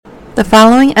The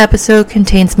following episode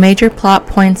contains major plot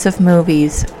points of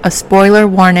movies. A spoiler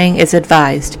warning is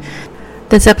advised.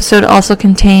 This episode also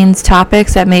contains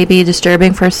topics that may be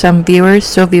disturbing for some viewers,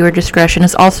 so viewer discretion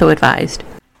is also advised.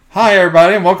 Hi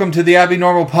everybody, and welcome to the Abby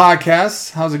Normal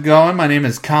Podcast. How's it going? My name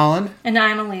is Collin. And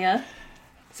I'm Alea.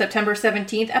 September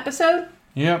 17th episode?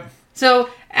 Yep. So,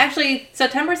 actually,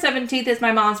 September 17th is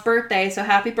my mom's birthday, so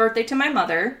happy birthday to my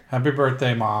mother. Happy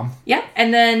birthday, Mom. Yep,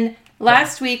 and then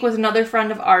last week was another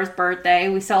friend of ours' birthday.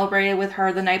 We celebrated with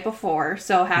her the night before,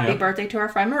 so happy birthday to our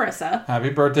friend Marissa.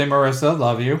 Happy birthday, Marissa.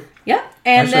 Love you. Yep.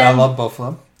 And actually, I love both of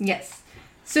them. Yes.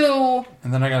 So...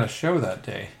 And then I got a show that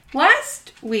day.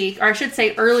 Last week, or I should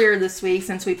say earlier this week,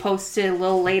 since we posted a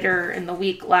little later in the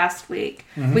week last week,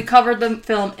 we covered the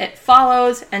film It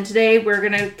Follows, and today we're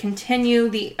going to continue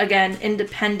the, again,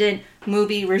 independent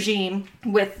movie regime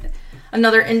with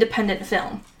another independent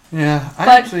film. Yeah, I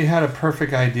actually had a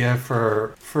perfect idea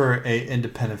for a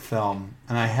independent film,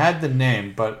 and I had the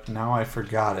name, but now I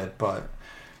forgot it, but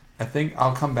I think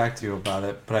I'll come back to you about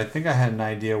it, but I think I had an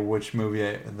idea which movie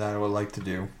that I would like to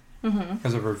do.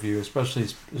 As a review, especially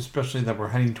that we're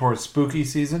heading towards spooky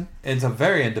season. It's a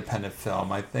very independent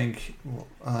film. I think,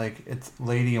 like, it's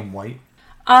Lady in White.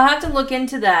 I'll have to look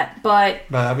into that, but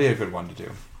that'd be a good one to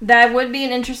do. That would be an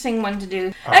interesting one to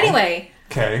do. Oh. Anyway,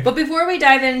 okay. But before we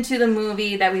dive into the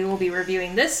movie that we will be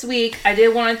reviewing this week, I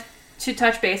did want to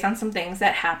touch base on some things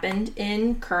that happened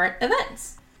in current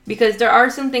events. Because there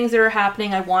are some things that are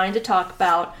happening I wanted to talk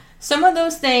about. Some of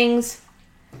those things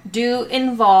do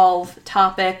involve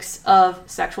topics of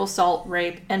sexual assault,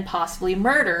 rape, and possibly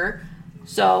murder.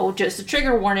 So, just a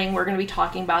trigger warning, we're going to be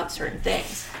talking about certain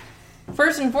things.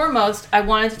 First and foremost, I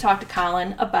wanted to talk to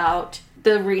Collin about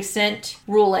the recent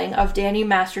ruling of Danny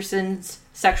Masterson's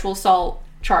sexual assault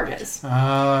charges.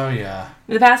 Oh, yeah.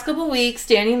 In the past couple weeks,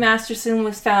 Danny Masterson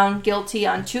was found guilty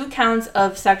on 2 counts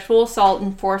of sexual assault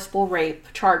and forcible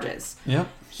rape charges. Yep.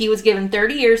 He was given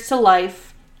 30 years to life,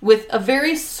 with a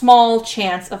very small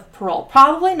chance of parole.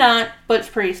 Probably not, but it's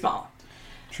pretty small.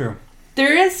 True.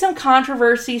 There is some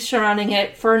controversy surrounding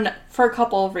it for a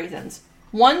couple of reasons.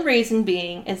 One reason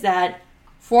being is that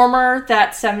former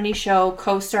That 70s Show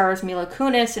co-stars Mila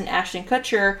Kunis and Ashton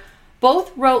Kutcher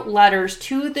both wrote letters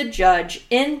to the judge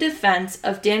in defense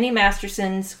of Danny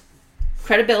Masterson's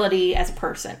credibility as a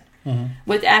person.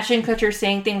 With Ashton Kutcher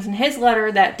saying things in his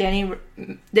letter that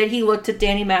he looked at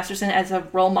Danny Masterson as a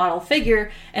role model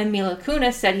figure, and Mila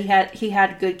Kunis said he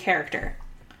had good character.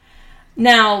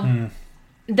 Now,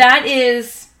 that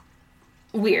is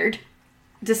weird,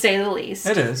 to say the least.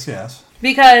 It is, yes.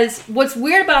 Because what's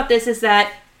weird about this is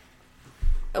that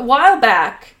a while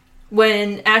back,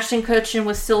 when Ashton Kutcher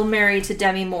was still married to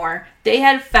Demi Moore, they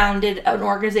had founded an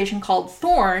organization called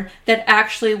Thorn that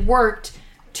actually worked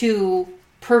to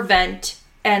prevent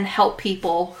and help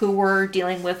people who were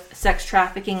dealing with sex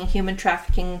trafficking and human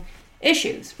trafficking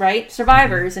issues, right?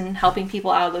 Survivors, and helping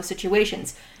people out of those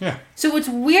situations. Yeah. So it's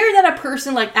weird that a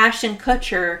person like Ashton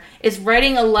Kutcher is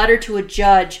writing a letter to a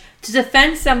judge to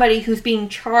defend somebody who's being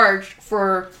charged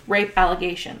for rape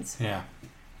allegations. Yeah.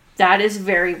 That is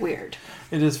very weird.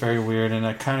 It is very weird, and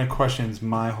it kind of questions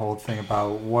my whole thing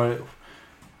about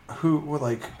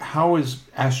how is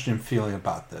Ashton feeling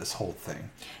about this whole thing?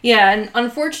 Yeah, and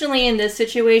unfortunately in this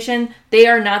situation, they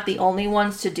are not the only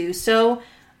ones to do so.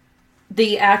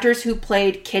 The actors who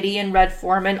played Kitty and Red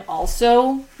Foreman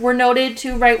also were noted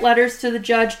to write letters to the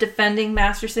judge defending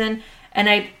Masterson, and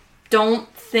I don't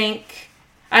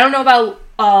know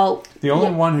about... the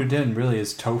only one who didn't really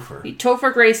is Topher.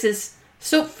 Topher Grace is...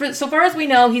 So far as we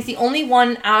know, he's the only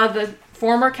one out of the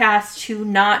former cast to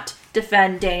not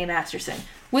defend Danny Masterson.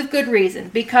 With good reason,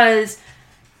 because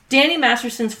Danny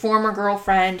Masterson's former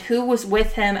girlfriend, who was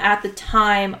with him at the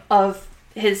time of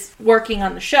his working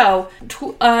on the show,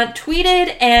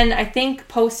 tweeted and I think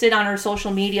posted on her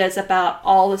social medias about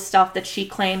all the stuff that she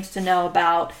claims to know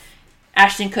about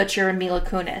Ashton Kutcher and Mila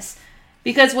Kunis.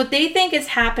 Because what they think is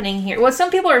happening here, what some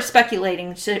people are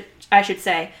speculating, I should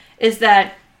say, is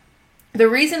that the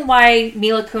reason why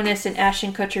Mila Kunis and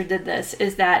Ashton Kutcher did this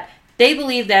is that they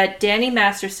believe that Danny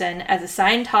Masterson, as a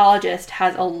Scientologist,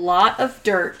 has a lot of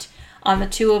dirt on the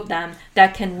two of them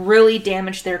that can really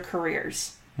damage their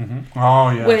careers. Oh,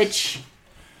 yes. Which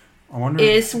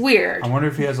is weird. I wonder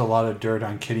if he has a lot of dirt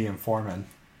on Kitty and Foreman.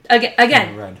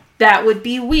 Again, that would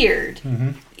be weird.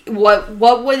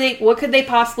 What could they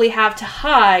possibly have to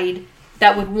hide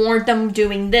that would warrant them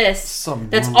doing this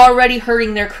that's already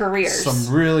hurting their careers?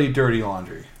 Some really dirty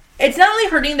laundry. It's not only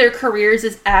hurting their careers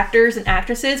as actors and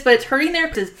actresses, but it's hurting their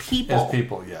as people. As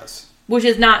people, yes. Which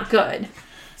is not good.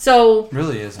 So,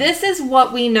 really isn't. This is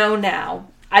what we know now.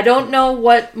 I don't know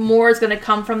what more is going to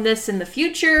come from this in the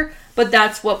future, but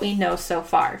that's what we know so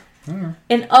far.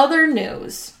 In other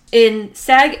news, in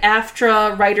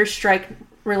SAG-AFTRA writer's strike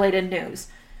related news,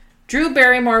 Drew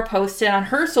Barrymore posted on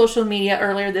her social media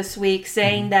earlier this week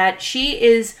saying that she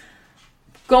is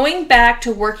going back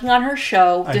to working on her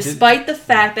show despite the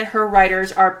fact that her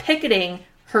writers are picketing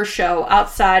her show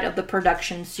outside of the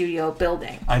production studio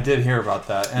building. I did hear about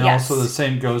that. And also the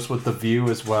same goes with The View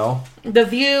as well. The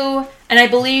View, and I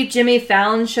believe Jimmy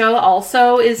Fallon's show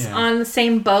also is on the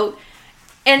same boat.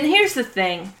 And here's the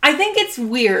thing. I think it's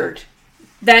weird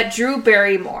that Drew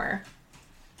Barrymore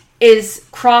is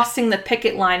crossing the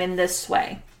picket line in this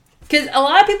way. Because a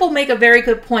lot of people make a very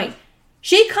good point.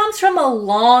 She comes from a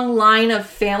long line of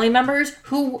family members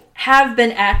who have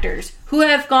been actors, who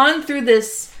have gone through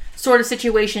this sort of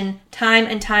situation time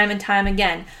and time and time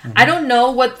again. I don't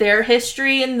know what their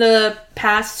history in the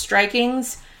past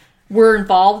strikings were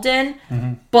involved in,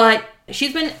 but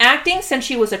she's been acting since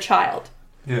she was a child.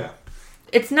 Yeah.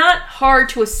 It's not hard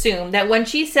to assume that when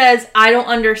she says, I don't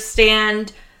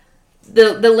understand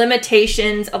the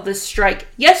limitations of the strike,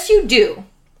 yes, you do.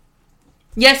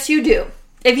 Yes, you do.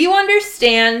 If you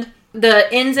understand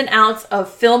the ins and outs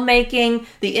of filmmaking,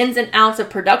 the ins and outs of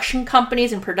production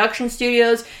companies and production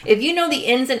studios, if you know the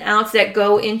ins and outs that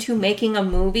go into making a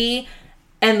movie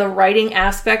and the writing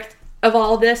aspect of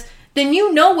all this, then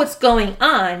you know what's going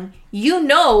on. You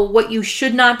know what you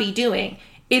should not be doing.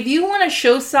 If you want to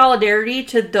show solidarity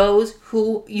to those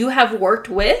who you have worked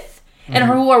with and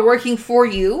who are working for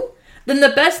you, then the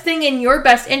best thing in your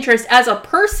best interest as a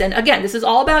person, again, this is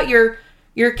all about your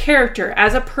character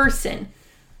as a person,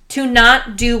 to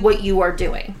not do what you are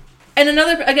doing. And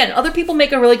other people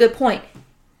make a really good point.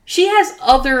 She has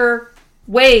other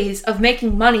ways of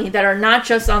making money that are not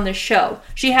just on the show.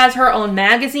 She has her own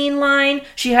magazine line.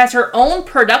 She has her own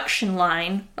production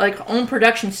line, like her own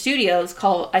production studios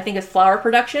called, I think it's Flower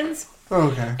Productions. Oh,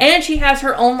 okay. And she has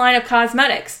her own line of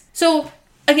cosmetics. So,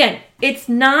 again, it's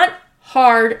not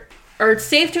hard or it's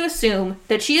safe to assume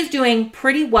that she is doing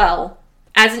pretty well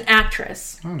as an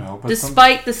actress. I don't know, but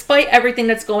despite everything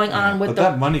that's going on with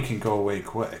that money can go away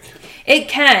quick. It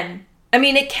can. I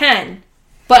mean, it can.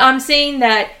 But I'm saying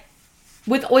that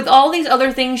with all these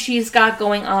other things she's got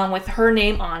going on with her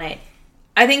name on it,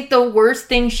 I think the worst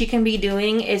thing she can be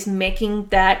doing is making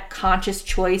that conscious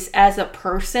choice as a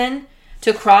person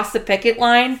to cross the picket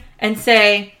line and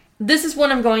say, this is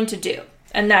what I'm going to do.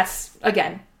 And that's,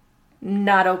 again,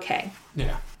 not okay.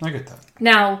 Yeah, I get that.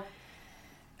 Now,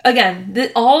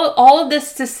 again, all of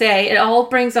this to say, it all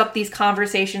brings up these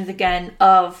conversations again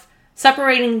of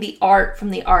separating the art from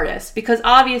the artist. Because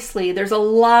obviously, there's a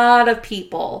lot of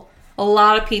people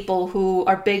who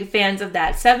are big fans of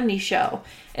that 70s show.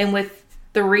 And with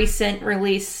the recent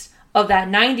release of that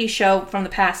 90s show from the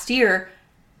past year,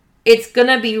 it's going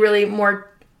to be really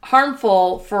more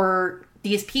harmful for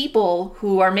these people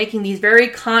who are making these very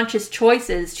conscious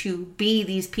choices to be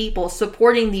these people,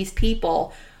 supporting these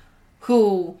people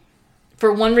who,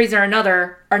 for one reason or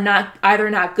another, are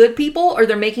not good people, or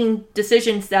they're making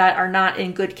decisions that are not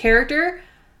in good character.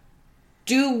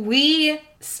 Do we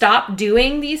stop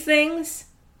doing these things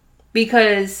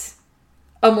because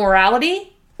of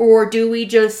morality? Or do we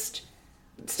just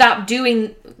stop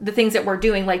doing the things that we're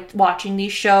doing, like watching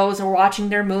these shows or watching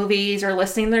their movies or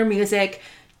listening to their music,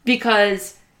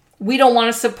 because we don't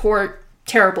want to support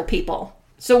terrible people?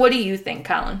 So what do you think,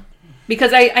 Collin?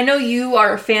 Because I know you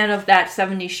are a fan of that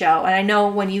 70s show, and I know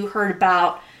when you heard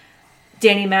about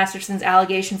Danny Masterson's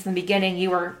allegations in the beginning,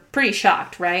 you were pretty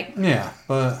shocked, right? Yeah,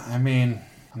 but I mean,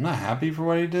 I'm not happy for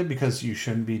what he did, because you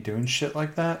shouldn't be doing shit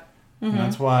like that. And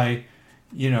that's why,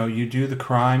 you do the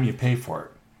crime, you pay for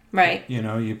it. Right.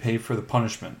 You pay for the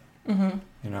punishment.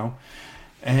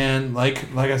 And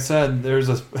like I said, there's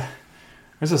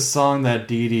a song that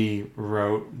Dee Dee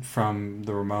wrote from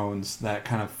the Ramones that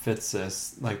kind of fits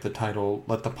this, like the title,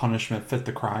 Let the Punishment Fit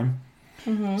the Crime.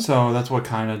 So that's what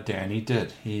kind of Danny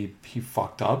did. He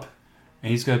fucked up,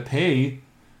 and he's going to pay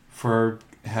for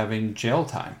having jail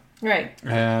time. Right.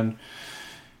 And,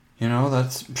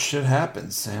 that's shit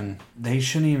happens, and they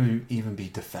shouldn't even be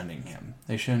defending him.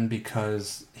 They shouldn't,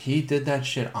 because he did that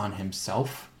shit on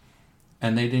himself.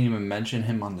 And they didn't even mention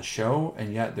him on the show,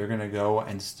 and yet they're going to go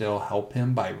and still help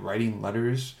him by writing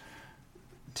letters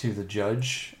to the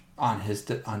judge on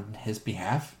his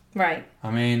behalf. Right. I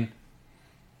mean,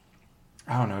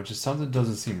 I don't know, just something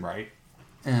doesn't seem right.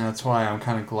 And that's why I'm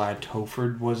kind of glad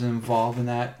Topher wasn't involved in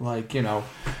that,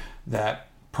 that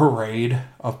parade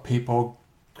of people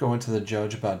going to the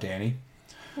judge about Danny.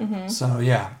 So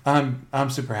yeah, I'm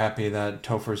super happy that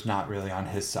Topher's not really on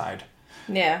his side.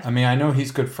 Yeah. I mean, I know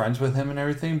he's good friends with him and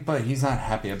everything, but he's not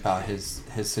happy about his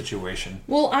situation.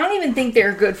 Well, I don't even think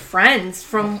they're good friends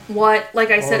from what, like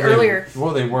I said earlier.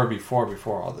 Well, they were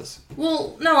before all this.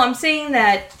 Well, no, I'm saying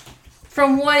that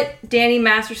from what Danny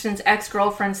Masterson's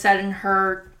ex-girlfriend said in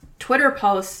her Twitter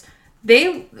posts,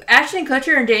 Ashton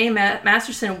Kutcher and Danny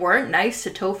Masterson weren't nice to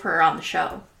Topher on the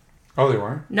show. Oh, they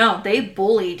weren't? No, they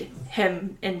bullied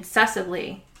him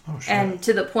incessantly. Oh, shit. And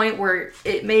to the point where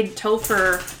it made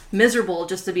Topher miserable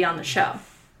just to be on the show.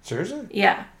 Seriously?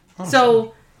 Yeah. Oh,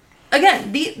 so,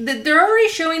 again, they're already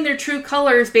showing their true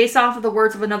colors based off of the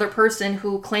words of another person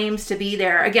who claims to be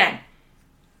there. Again,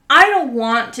 I don't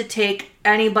want to take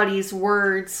anybody's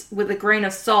words with a grain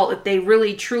of salt if they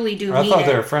really, truly do mean it. I thought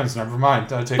they were friends. Never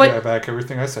mind. I take back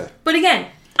everything I said. But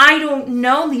again, I don't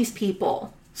know these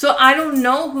people. So I don't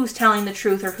know who's telling the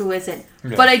truth or who isn't.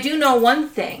 Yeah. But I do know one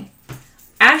thing.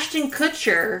 Ashton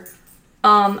Kutcher,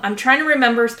 I'm trying to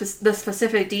remember the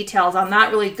specific details. I'm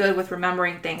not really good with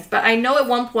remembering things. But I know at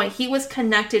one point he was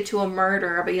connected to a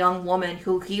murder of a young woman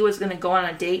who he was going to go on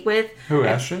a date with. Who,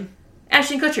 Ashton?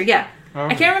 Ashton Kutcher, yeah. Oh,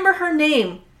 okay. I can't remember her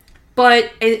name.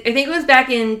 But I think it was back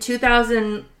in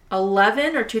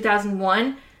 2011 or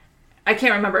 2001. I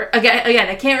can't remember. Again,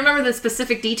 I can't remember the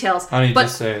specific details. Honey,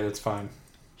 just say it. It's fine.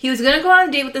 He was going to go on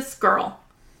a date with this girl.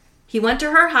 He went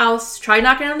to her house, tried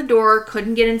knocking on the door,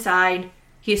 couldn't get inside.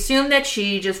 He assumed that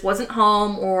she just wasn't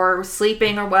home or was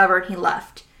sleeping or whatever, and he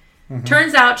left. Mm-hmm.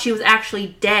 Turns out she was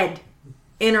actually dead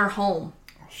in her home.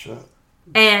 Oh, shit.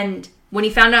 And when he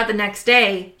found out the next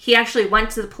day, he actually went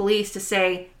to the police to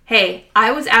say, hey,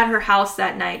 I was at her house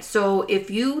that night, so if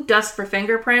you dust for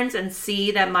fingerprints and see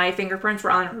that my fingerprints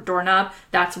were on her doorknob,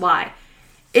 that's why.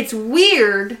 It's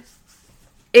weird.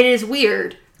 It is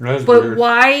weird. That is weird.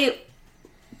 Why...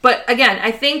 But again,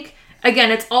 I think,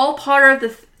 it's all part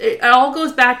of it all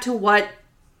goes back to what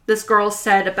this girl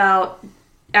said about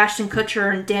Ashton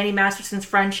Kutcher and Danny Masterson's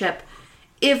friendship.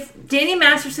 If Danny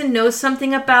Masterson knows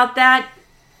something about that,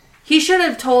 he should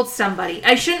have told somebody.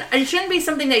 It shouldn't be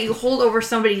something that you hold over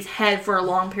somebody's head for a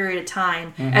long period of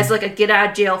time as like a get out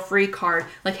of jail free card.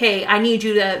 Like, hey, I need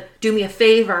you to do me a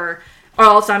favor or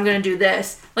else I'm going to do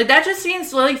this. Like, that just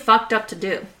seems really fucked up to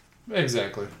do.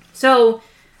 Exactly. So...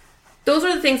 those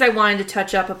are the things I wanted to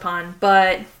touch up upon,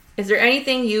 but is there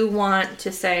anything you want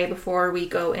to say before we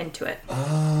go into it?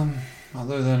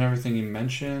 Other than everything you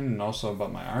mentioned and also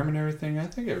about my arm and everything, I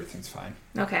think everything's fine.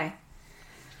 Okay.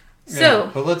 So,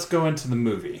 but let's go into the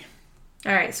movie.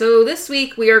 All right. So this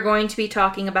week we are going to be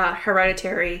talking about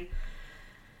Hereditary.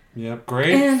 Yep.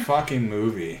 Great fucking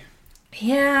movie.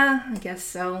 Yeah, I guess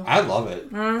so. I love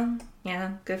it.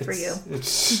 Yeah, good for you.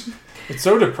 It's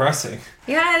so depressing.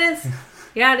 Yeah, it is.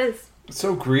 Yeah, it is. It's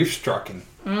so grief-stricken.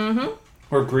 Mm-hmm.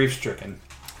 Or grief-stricken.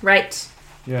 Right.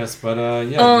 Yes, but,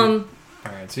 yeah. All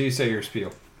right, so you say your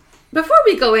spiel. Before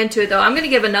we go into it, though, I'm going to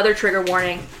give another trigger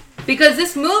warning. Because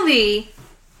this movie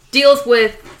deals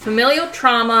with familial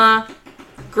trauma,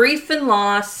 grief and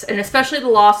loss, and especially the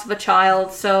loss of a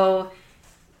child. So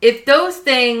if those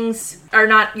things are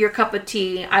not your cup of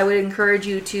tea, I would encourage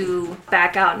you to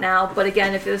back out now. But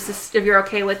again, if you're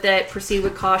okay with it, proceed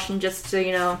with caution, just so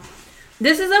you know.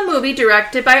 This is a movie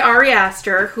directed by Ari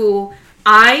Aster, who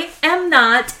I am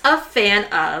not a fan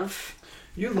of.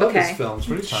 You love his films.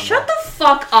 What are you talking Shut about? the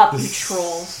fuck up, you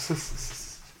troll.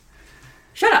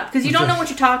 Shut up, because you don't know what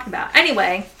you're talking about.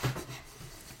 Anyway,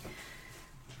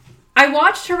 I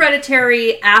watched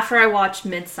Hereditary after I watched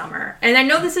Midsommar. And I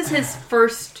know this is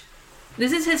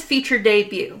his feature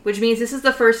debut, which means this is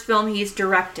the first film he's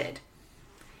directed.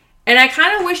 And I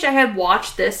kind of wish I had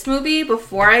watched this movie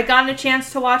before I got a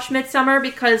chance to watch Midsommar,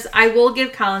 because I will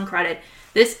give Collin credit.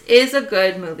 This is a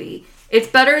good movie. It's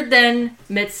better than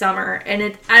Midsommar,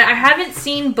 and I haven't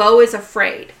seen Beau is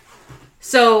Afraid.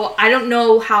 So I don't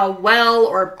know how well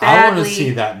or badly... I want to see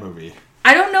that movie.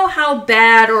 I don't know how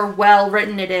bad or well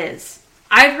written it is.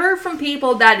 I've heard from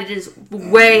people that it is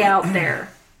way out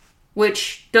there,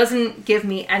 which doesn't give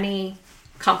me any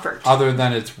comfort. Other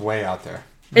than it's way out there.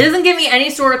 It doesn't give me any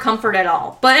sort of comfort at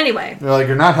all. But anyway. They're like,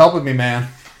 you're not helping me, man.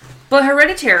 But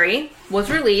Hereditary was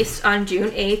released on June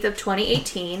 8th of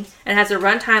 2018 and has a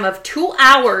runtime of 2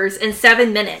 hours and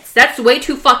 7 minutes. That's way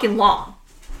too fucking long.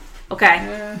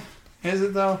 Okay? Is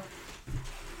it though?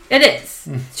 It is.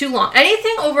 It's too long.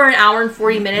 Anything over an hour and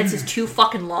 40 minutes is too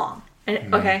fucking long.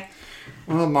 Okay?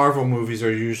 Well, Marvel movies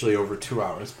are usually over 2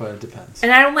 hours, but it depends.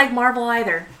 And I don't like Marvel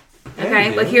either. Okay?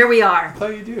 Yeah, but here we are. I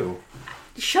thought you do.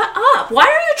 Shut up. Why are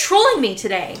you trolling me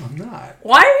today? I'm not.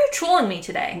 Why are you trolling me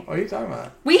today? What are you talking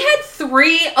about? We had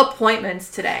 3 appointments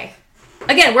today.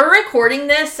 Again, we're recording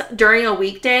this during a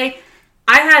weekday.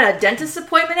 I had a dentist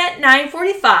appointment at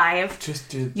 9:45. Just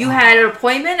do. You had an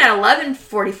appointment at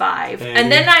 11:45,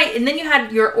 and then you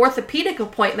had your orthopedic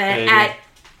appointment at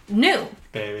noon.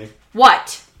 Baby.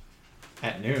 What?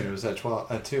 At noon. It was at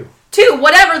 2. 2,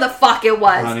 whatever the fuck it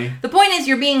was. Honey. The point is,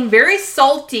 you're being very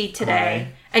salty today,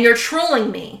 and you're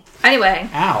trolling me. Anyway.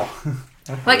 Ow.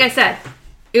 Like I said,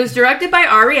 it was directed by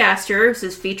Ari Aster. It was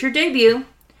his feature debut.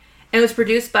 And it was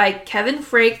produced by Kevin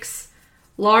Frakes,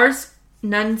 Lars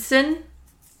Nunsen,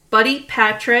 Buddy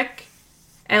Patrick.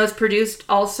 And it was produced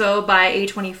also by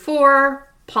A24,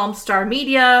 Palm Star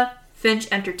Media, Finch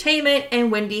Entertainment,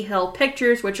 and Windy Hill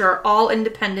Pictures, which are all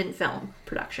independent film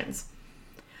productions.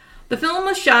 The film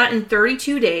was shot in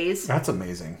 32 days. That's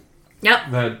amazing.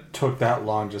 Yep. That it took that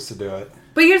long just to do it.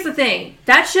 But here's the thing.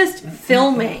 That's just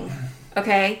filming,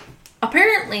 okay?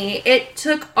 Apparently, it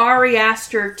took Ari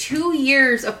Aster 2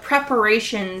 years of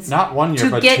preparations. Not 1 year,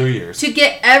 but 2 years. To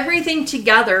get everything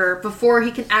together before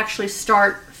he can actually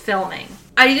start filming.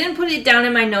 I didn't put it down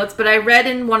in my notes, but I read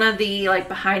in one of the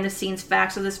behind-the-scenes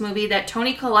facts of this movie that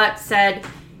Toni Collette said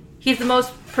he's the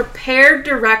most prepared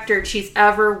director she's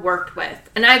ever worked with.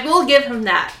 And I will give him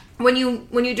that. When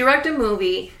you direct a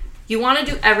movie, you want to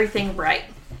do everything right.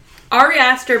 Ari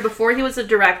Aster, before he was a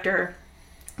director,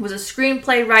 was a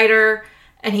screenplay writer,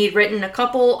 and he'd written a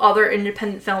couple other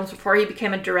independent films before he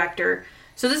became a director.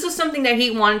 So this was something that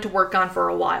he wanted to work on for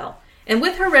a while. And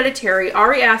with Hereditary,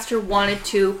 Ari Aster wanted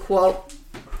to, quote,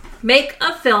 make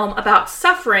a film about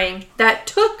suffering that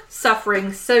took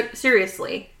suffering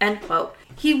seriously, end quote.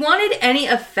 He wanted any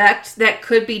effect that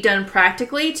could be done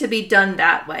practically to be done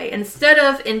that way, instead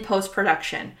of in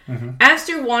post-production. Mm-hmm.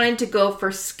 Aster wanted to go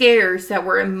for scares that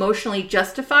were emotionally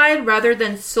justified rather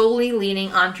than solely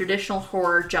leaning on traditional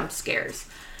horror jump scares.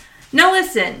 Now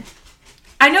listen,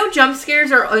 I know jump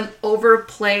scares are an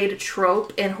overplayed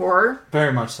trope in horror.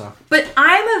 Very much so. But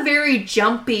I'm a very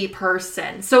jumpy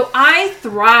person, so I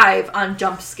thrive on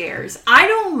jump scares. I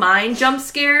don't mind jump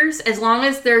scares as long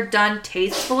as they're done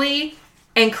tastefully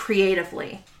and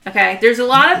creatively. Okay? There's a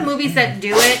lot of movies that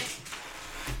do it.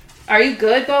 Are you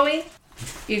good, Bowie?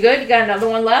 You good? You got another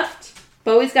one left?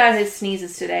 Bowie's got his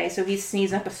sneezes today, so he's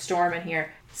sneezing up a storm in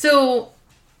here. So,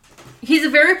 he's a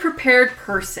very prepared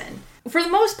person. For the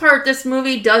most part, this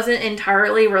movie doesn't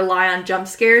entirely rely on jump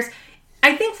scares.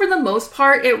 I think for the most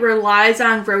part, it relies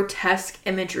on grotesque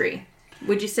imagery.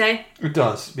 Would you say? It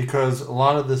does, because a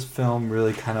lot of this film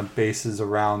really kind of bases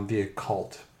around the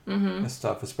occult and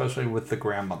stuff, especially with the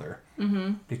grandmother.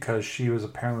 Mm-hmm. Because she was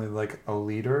apparently like a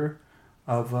leader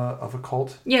of a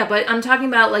cult. Yeah, but I'm talking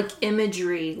about like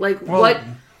imagery. Like what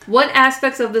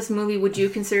aspects of this movie would you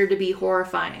consider to be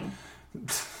horrifying?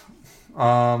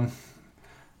 There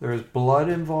is blood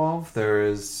involved. There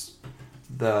is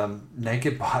the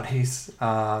naked bodies.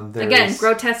 Again,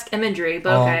 grotesque imagery,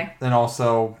 but okay. And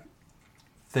also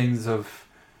things of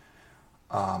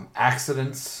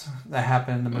accidents that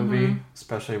happen in the movie,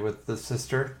 especially with the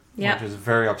sister, which is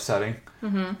very upsetting.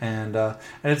 Mm-hmm. And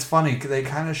it's funny, they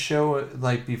kind of show,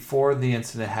 like, before the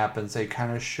incident happens, they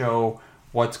kind of show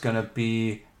what's going to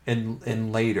be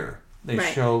in later. They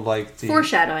show, like, the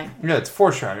foreshadowing. Yeah, it's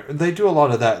foreshadowing. They do a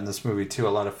lot of that in this movie, too. A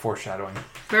lot of foreshadowing.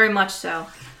 Very much so.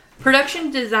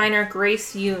 Production designer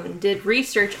Grace Yoon did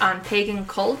research on pagan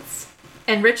cults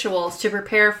and rituals to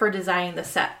prepare for designing the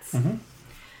sets. Mm-hmm.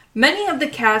 Many of the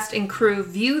cast and crew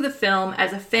view the film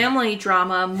as a family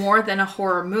drama more than a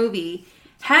horror movie.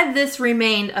 Had this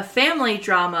remained a family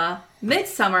drama,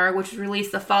 Midsommar, which was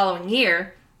released the following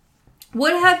year,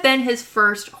 would have been his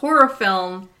first horror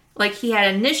film like he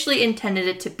had initially intended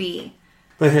it to be.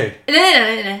 But hey.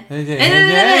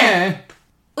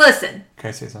 Listen. Can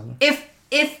I say something?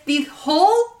 If the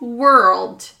whole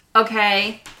world,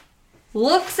 okay,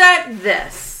 looks at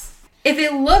this, if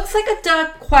it looks like a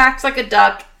duck, quacks like a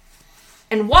duck,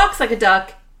 and walks like a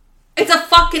duck, it's a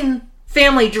fucking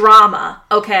family drama,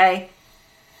 okay?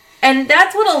 And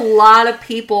that's what a lot of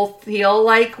people feel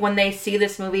like when they see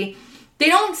this movie. They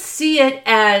don't see it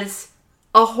as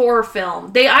a horror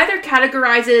film. They either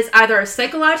categorize it as either a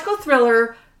psychological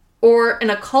thriller or an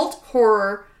occult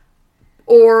horror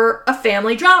or a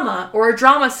family drama or a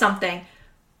drama something.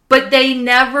 But they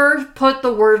never put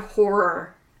the word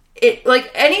horror.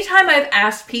 Anytime I've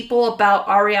asked people about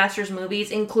Ari Aster's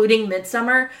movies, including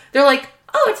Midsommar, they're like,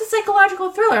 oh, it's a psychological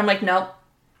thriller. I'm like, no.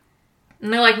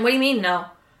 And they're like, what do you mean, no?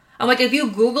 I'm like, if you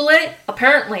Google it,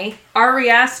 apparently, Ari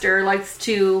Aster likes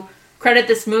to credit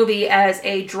this movie as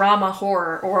a drama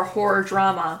horror or a horror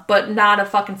drama, but not a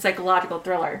fucking psychological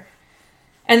thriller.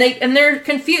 And they're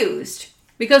confused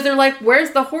because they're like,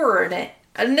 where's the horror in it?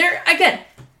 And again,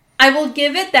 I will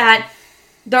give it that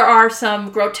there are some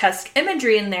grotesque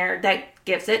imagery in there that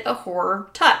gives it a horror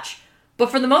touch. But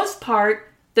for the most part,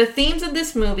 the themes of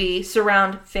this movie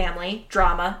surround family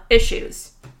drama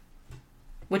issues,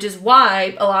 which is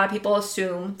why a lot of people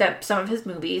assume that some of his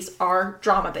movies are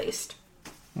drama-based.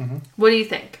 Mm-hmm. What do you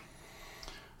think?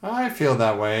 I feel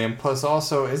that way, and plus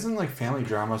also, isn't like family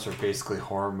dramas are basically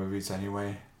horror movies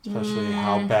anyway? Especially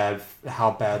how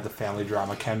bad the family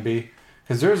drama can be,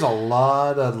 because there's a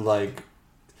lot of like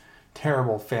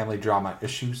terrible family drama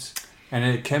issues, and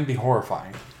it can be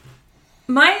horrifying.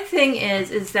 My thing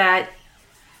is that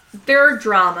there are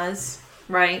dramas,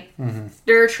 right? Mm-hmm.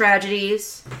 There are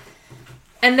tragedies,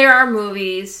 and there are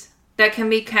movies that can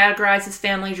be categorized as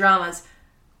family dramas,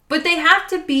 but they have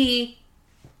to be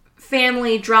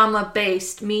family drama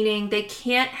based, meaning they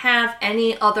can't have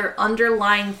any other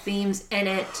underlying themes in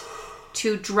it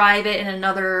to drive it in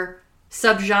another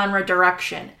subgenre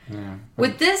direction. Yeah.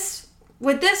 With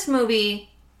this movie,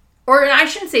 or I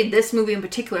shouldn't say this movie in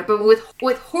particular, but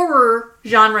with horror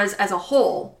genres as a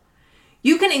whole,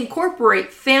 you can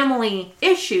incorporate family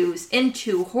issues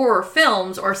into horror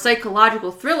films or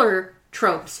psychological thriller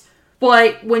tropes.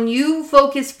 But when you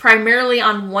focus primarily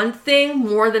on one thing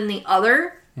more than the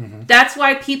other, mm-hmm. that's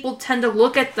why people tend to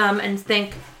look at them and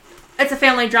think it's a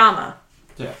family drama.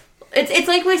 Yeah, it's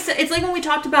like when we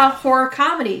talked about horror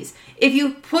comedies. If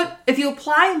you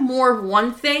apply more of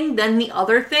one thing than the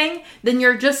other thing, then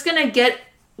you're just gonna get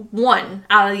one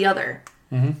out of the other.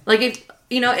 Mm-hmm. Like if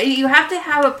you have to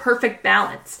have a perfect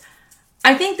balance.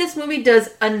 I think this movie does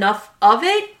enough of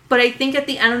it, but I think at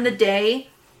the end of the day,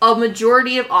 a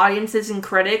majority of audiences and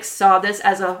critics saw this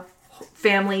as a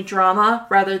family drama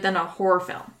rather than a horror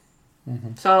film.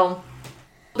 Mm-hmm. So,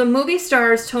 the movie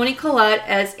stars Toni Collette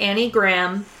as Annie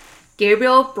Graham,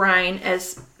 Gabriel Byrne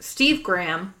as Steve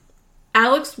Graham,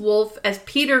 Alex Wolff as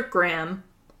Peter Graham,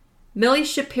 Millie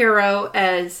Shapiro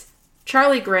as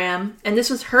Charlie Graham, and this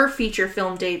was her feature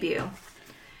film debut.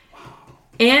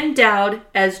 Ann Dowd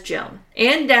as Joan.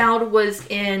 Ann Dowd was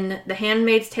in The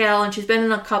Handmaid's Tale, and she's been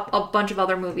in a bunch of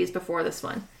other movies before this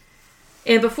one.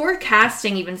 And before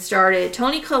casting even started,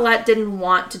 Toni Collette didn't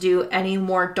want to do any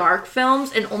more dark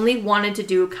films and only wanted to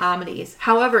do comedies.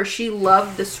 However, she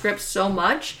loved the script so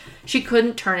much, she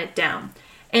couldn't turn it down.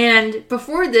 And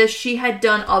before this, she had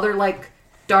done other like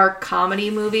dark comedy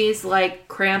movies like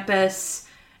Krampus,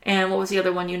 and what was the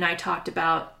other one you and I talked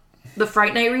about? The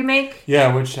Fright Night remake?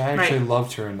 Yeah, which I actually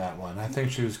loved her in that one. I think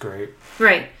she was great.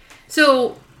 Right.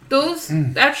 So,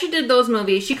 after she did those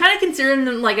movies, she kind of considered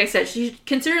them, like I said, she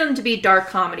considered them to be dark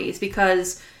comedies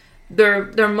because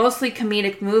they're mostly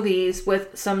comedic movies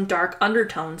with some dark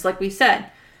undertones, like we said.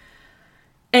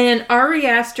 And Ari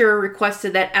Aster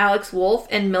requested that Alex Wolff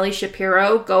and Millie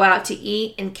Shapiro go out to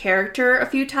eat in character a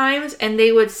few times, and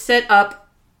they would sit up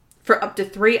for up to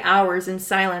 3 hours in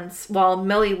silence while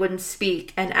Millie wouldn't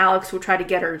speak and Alex would try to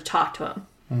get her to talk to him.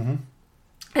 Mm-hmm.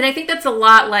 And I think that's a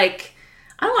lot like,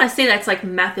 I don't want to say that's like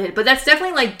method, but that's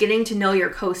definitely like getting to know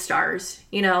your co-stars,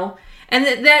 you know? And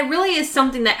that really is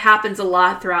something that happens a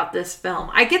lot throughout this film.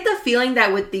 I get the feeling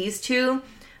that with these two,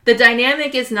 the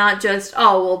dynamic is not just,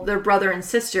 oh, well, they're brother and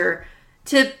sister.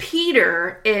 To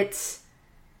Peter, it's,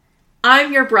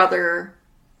 I'm your brother,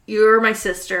 you're my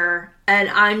sister, and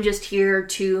I'm just here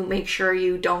to make sure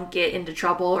you don't get into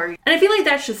trouble. And I feel like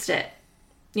that's just it.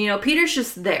 You know, Peter's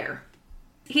just there.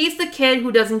 He's the kid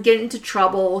who doesn't get into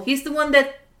trouble. He's the one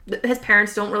that his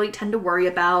parents don't really tend to worry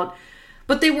about.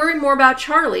 But they worry more about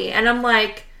Charlie. And I'm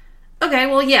like, okay,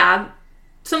 well, yeah,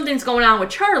 something's going on with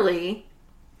Charlie.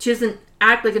 She doesn't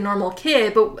act like a normal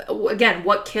kid. But again,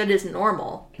 what kid is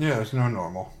normal? Yeah, there's no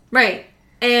normal. Right.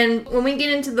 And when we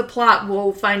get into the plot,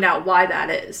 we'll find out why that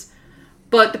is.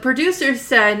 But the producers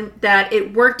said that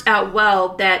it worked out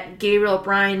well that Gabriel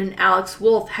Byrne and Alex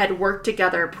Wolff had worked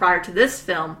together prior to this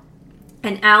film.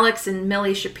 And Alex and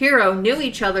Millie Shapiro knew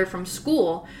each other from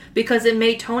school because it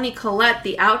made Toni Collette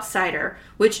the outsider,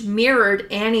 which mirrored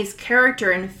Annie's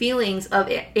character and feelings of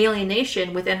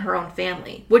alienation within her own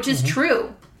family, which is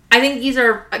true. I think these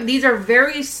are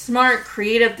very smart,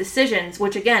 creative decisions,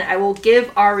 which again, I will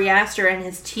give Ari Aster and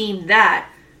his team that.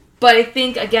 But I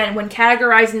think, again, when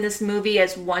categorizing this movie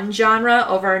as one genre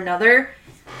over another,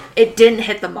 it didn't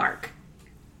hit the mark.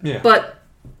 Yeah. But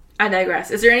I digress.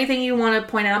 Is there anything you want to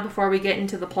point out before we get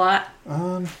into the plot?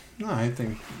 No, I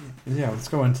think, let's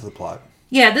go into the plot.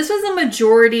 Yeah, this was a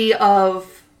majority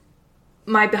of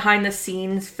my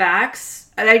behind-the-scenes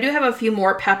facts. And I do have a few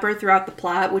more pepper throughout the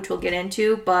plot, which we'll get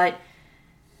into, but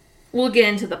we'll get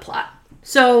into the plot.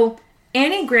 So,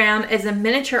 Annie Graham is a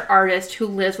miniature artist who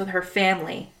lives with her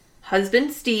family.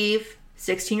 Husband Steve,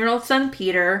 16-year-old son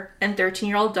Peter, and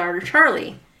 13-year-old daughter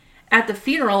Charlie. At the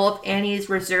funeral of Annie's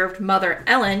reserved mother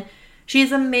Ellen, She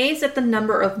is amazed at the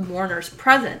number of mourners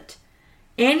present.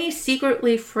 Annie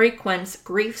secretly frequents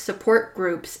grief support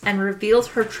groups and reveals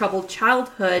her troubled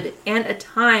childhood and a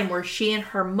time where she and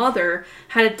her mother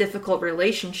had a difficult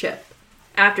relationship.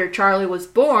 After Charlie was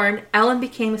born, Ellen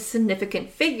became a significant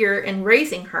figure in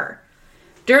raising her.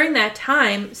 During that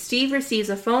time, Steve receives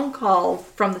a phone call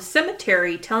from the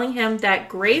cemetery telling him that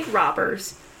grave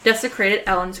robbers desecrated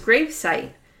Ellen's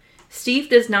gravesite. Steve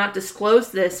does not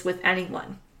disclose this with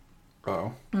anyone.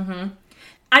 Oh. Mm-hmm.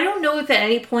 I don't know if at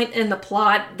any point in the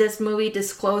plot this movie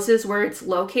discloses where it's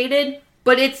located,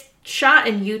 but it's shot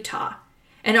in Utah.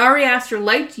 And Ari Aster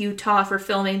liked Utah for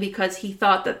filming because he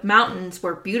thought the mountains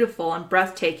were beautiful and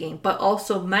breathtaking, but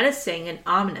also menacing and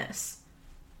ominous.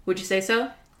 Would you say so?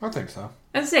 I think so.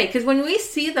 I say, because when we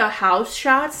see the house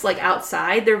shots, like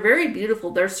outside, they're very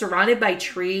beautiful. They're surrounded by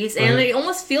trees, and they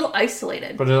almost feel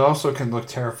isolated. But it also can look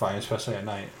terrifying, especially at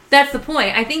night. That's the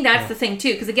point. I think that's the thing,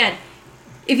 too. Because, again,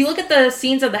 if you look at the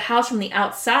scenes of the house from the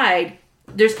outside,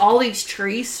 there's all these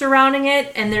trees surrounding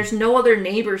it, and there's no other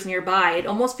neighbors nearby. It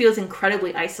almost feels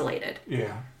incredibly isolated.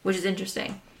 Yeah. Which is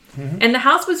interesting. Mm-hmm. And the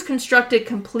house was constructed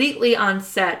completely on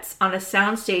sets on a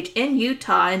soundstage in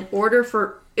Utah in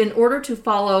order to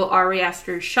follow Ari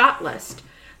Aster's shot list.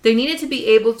 They needed to be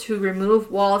able to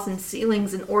remove walls and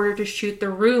ceilings in order to shoot the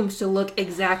rooms to look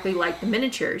exactly like the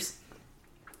miniatures.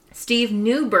 Steve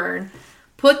Newburn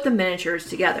put the miniatures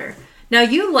together. Now,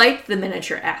 you liked the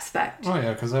miniature aspect. Oh,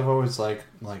 yeah, because I've always liked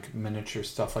miniature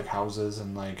stuff, like houses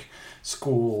and,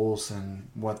 schools and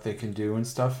what they can do and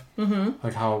stuff. Mm-hmm.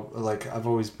 I've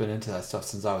always been into that stuff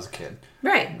since I was a kid.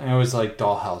 Right. I always liked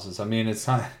doll houses. I mean, it's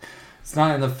not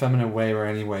in a feminine way or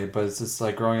any way, but it's just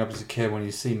like growing up as a kid, when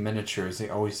you see miniatures, they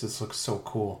always just look so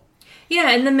cool. Yeah,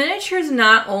 and the miniatures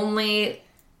not only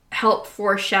help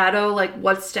foreshadow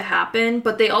what's to happen,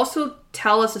 but they also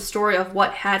tell us a story of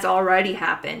what has already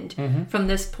happened from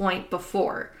this point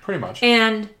before. Pretty much.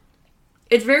 And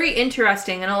it's very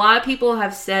interesting, and a lot of people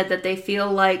have said that they feel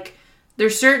like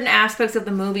there's certain aspects of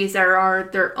the movies that are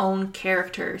their own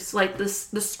characters. Like the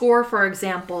score, for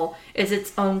example, is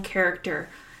its own character.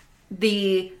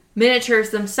 The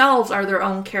miniatures themselves are their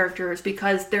own characters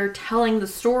because they're telling the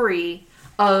story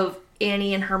of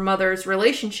Annie and her mother's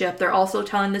relationship. They're also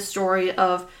telling the story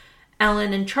of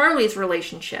Ellen and Charlie's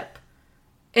relationship.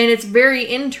 And it's very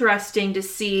interesting to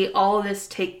see all of this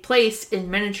take place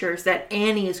in miniatures that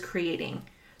Annie is creating.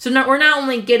 So now we're not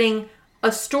only getting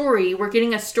a story, we're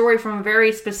getting a story from a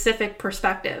very specific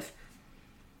perspective.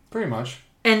 Pretty much.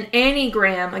 And Annie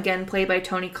Graham, again played by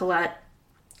Toni Collette,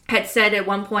 had said at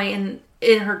one point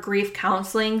in her grief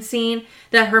counseling scene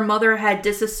that her mother had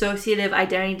dissociative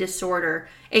identity disorder,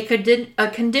 a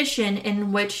condition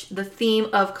in which the theme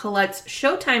of Collette's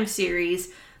Showtime series,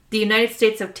 The United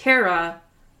States of Terra,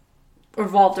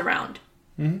 revolved around.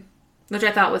 Mm-hmm. Which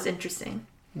I thought was interesting.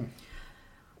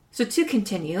 So to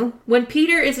continue, when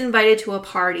Peter is invited to a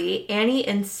party, Annie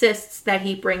insists that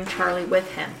he bring Charlie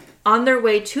with him. On their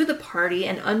way to the party,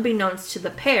 and unbeknownst to the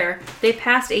pair, they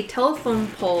passed a telephone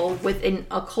pole with an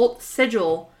occult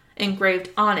sigil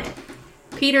engraved on it.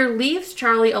 Peter leaves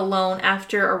Charlie alone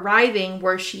after arriving,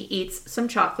 where she eats some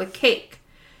chocolate cake.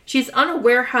 She's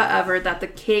unaware, however, that the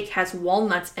cake has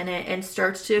walnuts in it and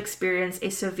starts to experience a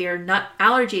severe nut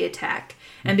allergy attack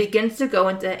and begins to go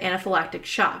into anaphylactic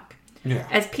shock. Yeah.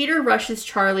 As Peter rushes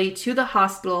Charlie to the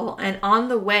hospital, and on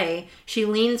the way, she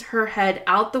leans her head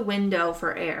out the window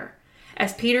for air.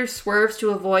 As Peter swerves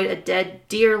to avoid a dead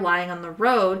deer lying on the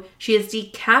road, she is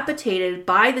decapitated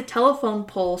by the telephone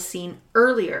pole seen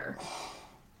earlier.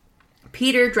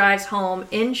 Peter drives home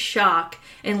in shock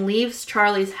and leaves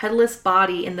Charlie's headless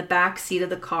body in the back seat of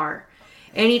the car.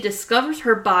 Annie discovers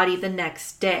her body the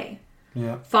next day.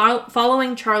 Yeah.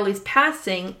 Following Charlie's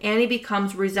passing, Annie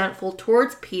becomes resentful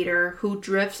towards Peter, who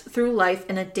drifts through life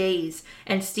in a daze,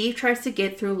 and Steve tries to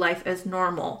get through life as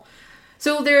normal.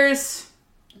 So there's...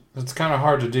 It's kind of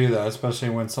hard to do that, especially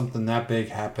when something that big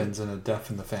happens and a death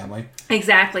in the family.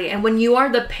 Exactly. And when you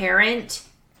are the parent...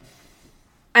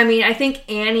 I mean, I think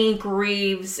Annie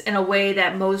grieves in a way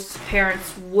that most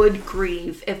parents would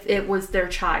grieve if it was their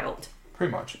child.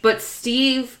 Pretty much. But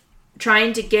Steve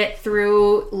trying to get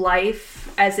through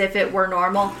life as if it were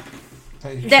normal.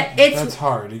 That's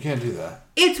hard. You can't do that.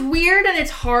 It's weird and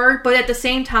it's hard, but at the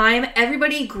same time,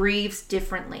 everybody grieves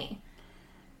differently.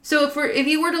 So if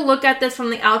you were to look at this from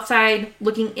the outside,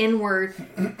 looking inward,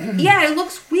 yeah, it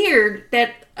looks weird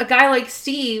that a guy like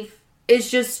Steve is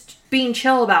just being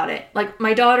chill about it. Like,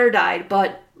 my daughter died,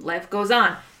 but life goes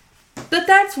on. But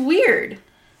that's weird.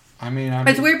 I mean,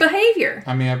 it's weird behavior.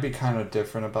 I mean, I'd be kind of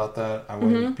different about that. I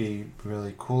wouldn't be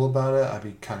really cool about it. I'd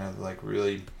be kind of like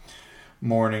really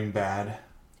mourning bad.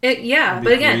 I'd be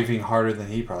but again, grieving harder than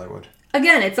he probably would.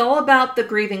 Again, it's all about the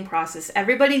grieving process.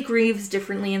 Everybody grieves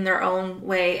differently in their own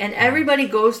way, and everybody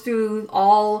goes through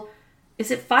all,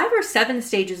 is it 5 or 7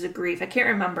 stages of grief? I can't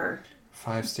remember.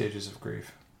 5 stages of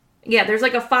grief. Yeah, there's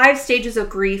like a 5 stages of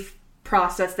grief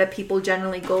process that people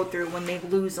generally go through when they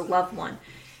lose a loved one.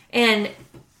 And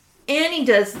Annie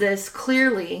does this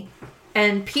clearly,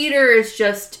 and Peter is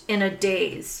just in a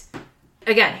daze.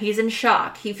 Again, he's in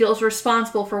shock. He feels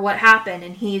responsible for what happened,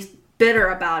 and he's bitter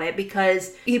about it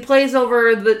because he plays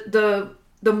over the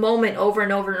moment over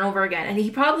and over and over again. And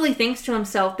he probably thinks to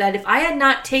himself that if I had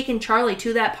not taken Charlie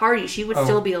to that party, she would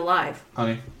still be alive.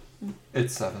 Honey,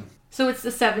 it's 7. So it's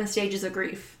the 7 stages of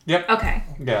grief. Yep. Okay.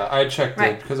 Yeah, I checked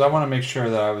it because I want to make sure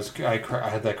that I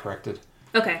had that corrected.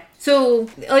 Okay. So,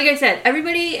 like I said,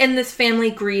 everybody in this family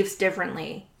grieves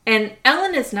differently. And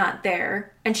Ellen is not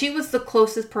there, and she was the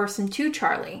closest person to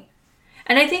Charlie.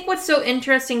 And I think what's so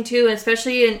interesting, too,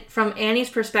 especially from Annie's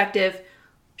perspective,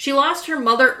 she lost her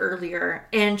mother earlier,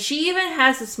 and she even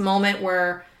has this moment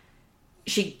where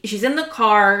she's in the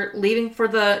car leaving for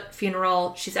the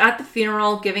funeral. She's at the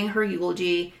funeral giving her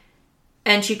eulogy,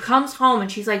 and she comes home,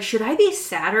 and she's like, should I be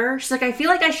sadder? She's like, I feel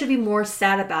like I should be more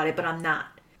sad about it, but I'm not.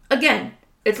 Again,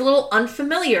 it's a little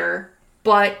unfamiliar,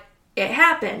 but it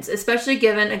happens, especially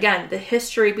given, again, the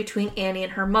history between Annie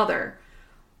and her mother,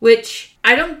 which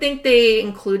I don't think they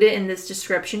included in this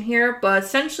description here, but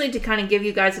essentially to kind of give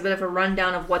you guys a bit of a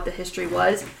rundown of what the history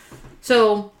was.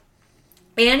 So,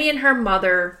 Annie and her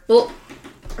mother,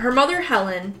 her mother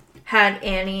Helen had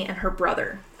Annie and her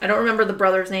brother. I don't remember the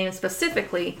brother's name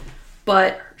specifically,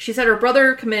 but she said her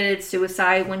brother committed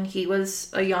suicide when he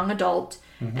was a young adult,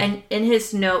 and in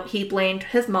his note, he blamed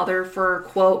his mother for,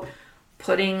 quote,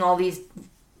 putting all these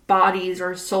bodies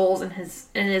or souls in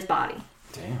his body.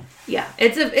 Damn. Yeah,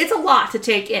 it's a lot to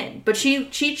take in, but she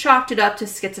chalked it up to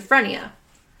schizophrenia.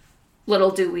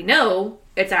 Little do we know,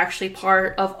 it's actually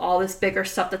part of all this bigger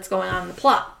stuff that's going on in the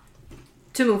plot.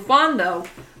 To move on, though,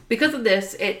 because of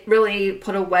this, it really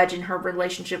put a wedge in her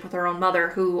relationship with her own mother,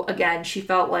 who, again, she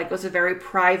felt like was a very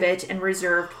private and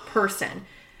reserved person.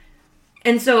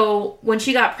 And so, when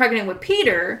she got pregnant with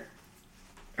Peter,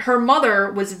 her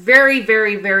mother was very,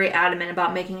 very, very adamant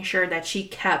about making sure that she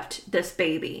kept this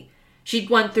baby. She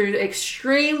went through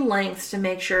extreme lengths to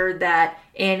make sure that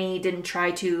Annie didn't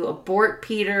try to abort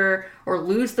Peter or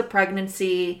lose the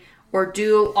pregnancy or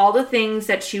do all the things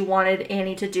that she wanted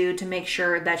Annie to do to make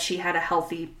sure that she had a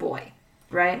healthy boy,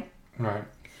 right? Right.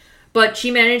 But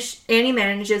Annie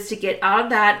manages to get out of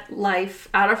that life,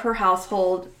 out of her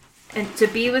household, and to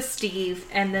be with Steve,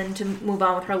 and then to move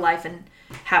on with her life and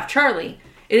have Charlie.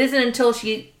 It isn't until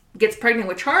she gets pregnant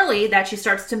with Charlie that she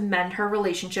starts to mend her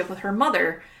relationship with her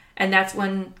mother. And that's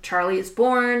when Charlie is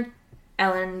born.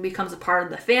 Ellen becomes a part of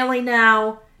the family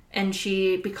now. And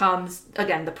she becomes,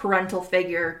 again, the parental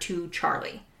figure to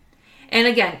Charlie. And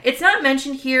again, it's not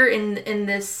mentioned here in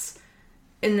this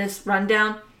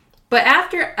rundown. But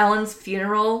after Ellen's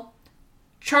funeral,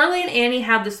 Charlie and Annie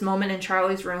have this moment in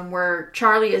Charlie's room where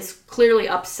Charlie is clearly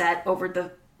upset over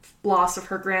the loss of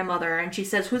her grandmother. And she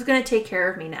says, who's going to take care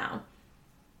of me now?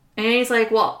 And Annie's like,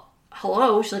 well,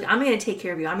 hello. She's like, I'm going to take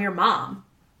care of you. I'm your mom.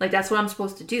 Like, that's what I'm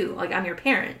supposed to do. Like, I'm your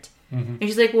parent. Mm-hmm. And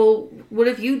she's like, well, what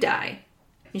if you die?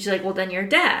 And she's like, well, then your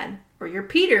dad or your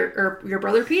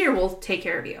brother Peter will take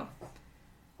care of you.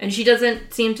 And she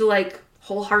doesn't seem to, like,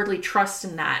 wholeheartedly trust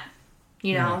in that,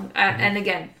 you know? Mm-hmm. And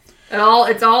again,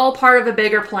 it's all part of a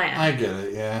bigger plan. I get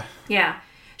it, yeah. Yeah.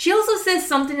 She also says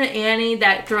something to Annie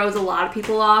that throws a lot of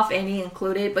people off, Annie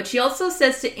included. But she also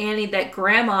says to Annie that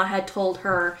Grandma had told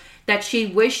her that she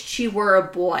wished she were a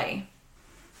boy.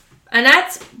 And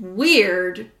that's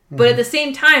weird, but at the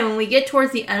same time, when we get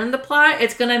towards the end of the plot,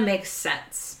 it's going to make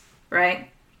sense, right?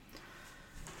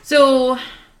 So,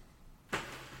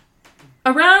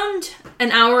 around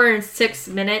an hour and 6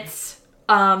 minutes,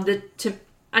 and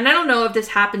I don't know if this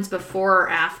happens before or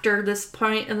after this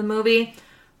point in the movie,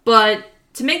 but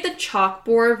to make the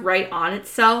chalkboard right on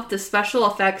itself, the special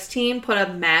effects team put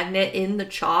a magnet in the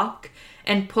chalk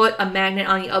and put a magnet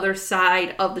on the other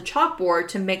side of the chalkboard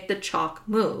to make the chalk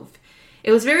move.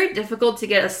 It was very difficult to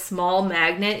get a small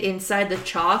magnet inside the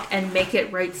chalk and make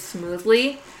it write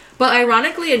smoothly. But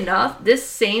ironically enough, this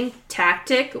same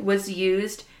tactic was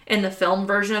used in the film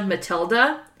version of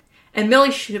Matilda. And Millie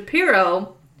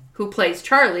Shapiro, who plays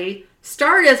Charlie,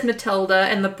 starred as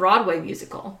Matilda in the Broadway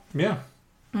musical. Yeah.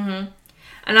 Mm-hmm.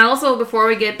 And also, before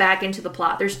we get back into the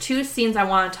plot, there's 2 scenes I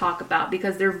want to talk about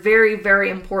because they're very, very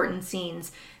important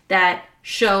scenes that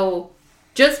show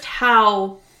just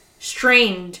how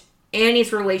strained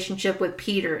Annie's relationship with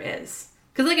Peter is.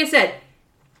 Because like I said,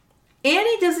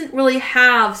 Annie doesn't really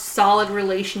have solid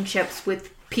relationships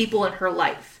with people in her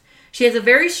life. She has a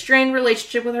very strained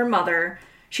relationship with her mother.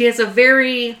 She has a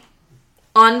very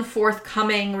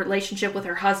unforthcoming relationship with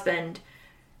her husband.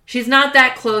 She's not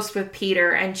that close with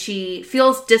Peter, and she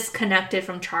feels disconnected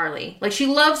from Charlie. Like, she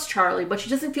loves Charlie, but she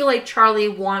doesn't feel like Charlie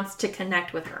wants to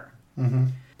connect with her. Mm-hmm.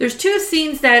 There's 2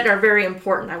 scenes that are very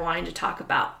important I wanted to talk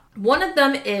about. One of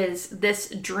them is this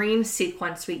dream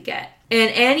sequence we get.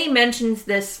 And Annie mentions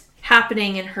this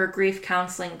happening in her grief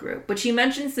counseling group, but she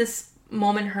mentions this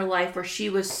moment in her life where she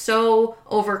was so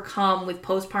overcome with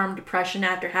postpartum depression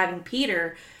after having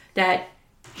Peter that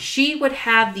she would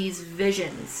have these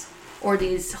visions or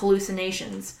these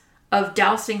hallucinations of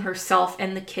dousing herself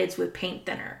and the kids with paint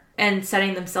thinner and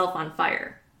setting themselves on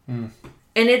fire. And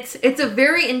it's a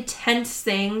very intense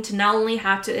thing to not only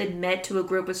have to admit to a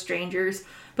group of strangers,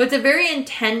 but it's a very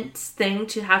intense thing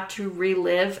to have to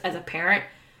relive as a parent.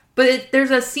 But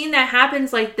there's a scene that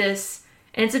happens like this,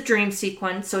 and it's a dream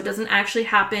sequence, so it doesn't actually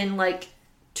happen like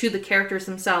to the characters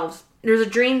themselves. There's a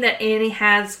dream that Annie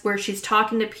has where she's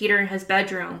talking to Peter in his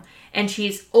bedroom, and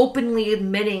she's openly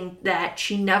admitting that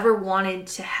she never wanted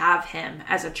to have him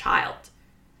as a child.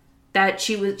 That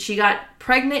she got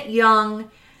pregnant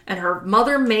young, and her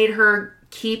mother made her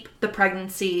keep the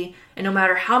pregnancy, and no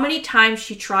matter how many times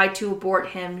she tried to abort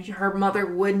him, her mother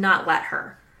would not let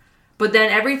her. But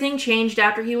then everything changed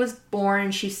after he was born,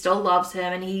 and she still loves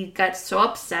him, and he got so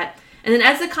upset. And then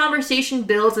as the conversation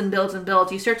builds and builds and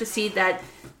builds, you start to see that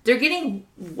they're getting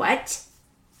wet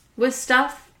with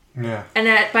stuff. Yeah.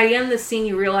 And by the end of the scene,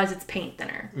 you realize it's paint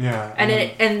thinner. Yeah.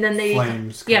 And then they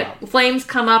flames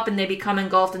come up and they become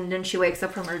engulfed, and then she wakes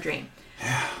up from her dream.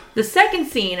 Yeah. The second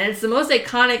scene, and it's the most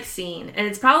iconic scene, and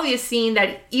it's probably a scene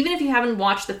that even if you haven't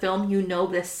watched the film, you know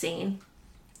this scene.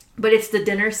 But it's the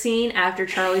dinner scene after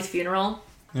Charlie's funeral.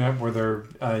 Yeah, where they're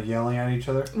yelling at each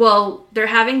other. Well, they're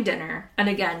having dinner, and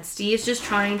again, Steve's just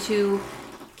trying to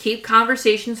keep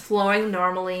conversations flowing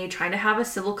normally, trying to have a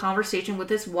civil conversation with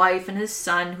his wife and his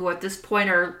son, who at this point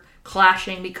are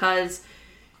clashing because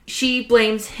she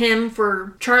blames him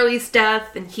for Charlie's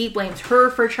death, and he blames her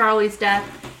for Charlie's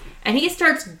death. And he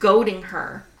starts goading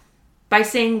her by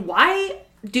saying, "Why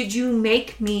did you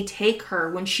make me take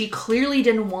her when she clearly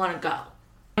didn't want to go?"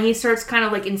 And he starts kind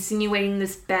of like insinuating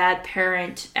this bad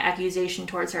parent accusation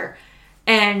towards her.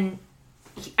 And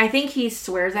I think he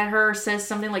swears at her or says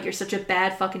something like, "You're such a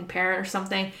bad fucking parent," or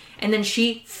something. And then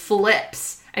she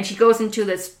flips and she goes into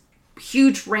this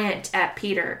huge rant at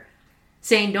Peter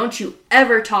saying, "Don't you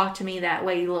ever talk to me that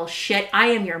way, you little shit. I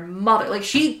am your mother." Like,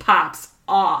 she pops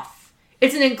off.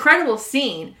 It's an incredible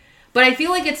scene, but I feel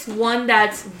like it's one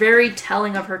that's very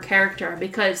telling of her character,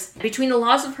 because between the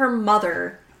loss of her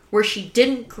mother, where she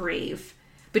didn't grieve,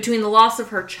 between the loss of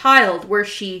her child, where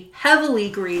she heavily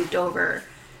grieved over,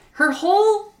 her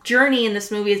whole journey in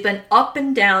this movie has been up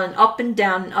and down and up and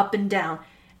down and up and down,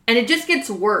 and it just gets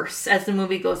worse as the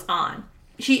movie goes on.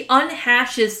 She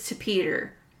unhashes to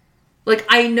Peter, like,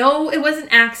 "I know it was an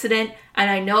accident, and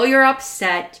I know you're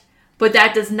upset, but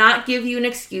that does not give you an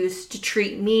excuse to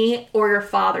treat me or your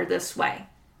father this way.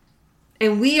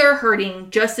 And we are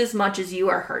hurting just as much as you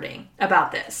are hurting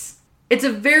about this." It's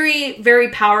a very, very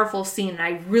powerful scene, and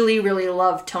I really, really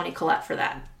love Toni Collette for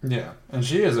that. Yeah, and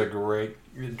she is a great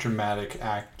dramatic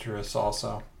actress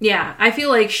also. Yeah, I feel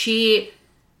like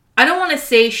I don't want to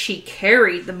say she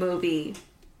carried the movie,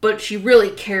 but she really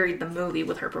carried the movie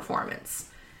with her performance.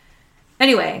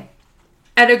 Anyway,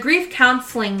 at a grief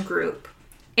counseling group,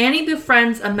 Annie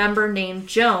befriends a member named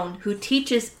Joan who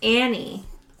teaches Annie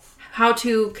how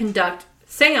to conduct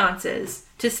seances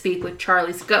to speak with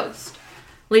Charlie's ghost.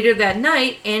 Later that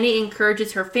night, Annie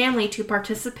encourages her family to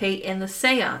participate in the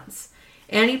seance.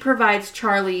 Annie provides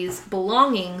Charlie's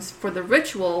belongings for the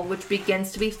ritual, which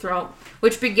begins to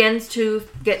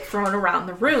get thrown around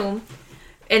the room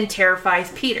and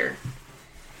terrifies Peter.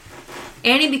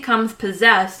 Annie becomes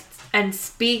possessed and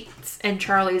speaks in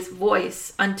Charlie's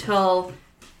voice until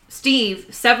Steve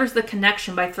severs the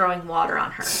connection by throwing water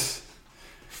on her.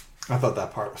 I thought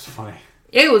that part was funny.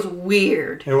 It was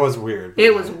weird. It was weird.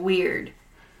 It was weird.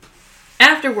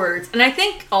 Afterwards, and I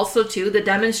think also too, the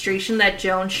demonstration that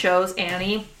Joan shows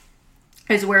Annie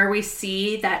is where we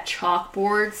see that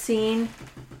chalkboard scene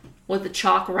with the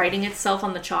chalk writing itself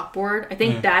on the chalkboard. I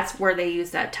think that's where they use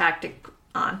that tactic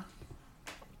on.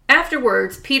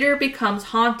 Afterwards, Peter becomes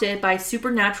haunted by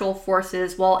supernatural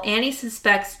forces while Annie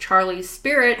suspects Charlie's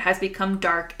spirit has become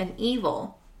dark and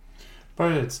evil.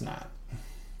 But it's not.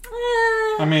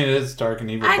 I mean, it is dark and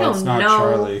evil, but it's not know.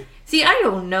 Charlie. See, I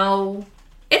don't know.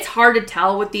 It's hard to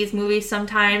tell with these movies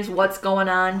sometimes what's going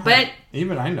on, but...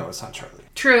 Even I know it's not Charlie.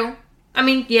 True. I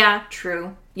mean, yeah,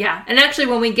 true. Yeah, and actually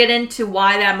when we get into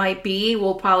why that might be,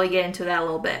 we'll probably get into that a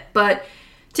little bit. But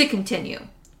to continue.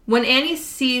 When Annie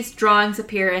sees drawings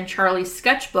appear in Charlie's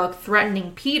sketchbook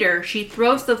threatening Peter, she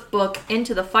throws the book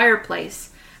into the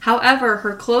fireplace. However,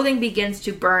 her clothing begins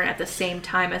to burn at the same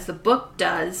time as the book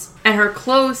does, and her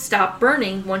clothes stop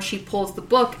burning once she pulls the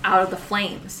book out of the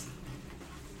flames.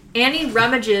 Annie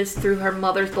rummages through her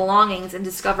mother's belongings and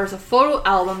discovers a photo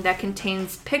album that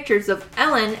contains pictures of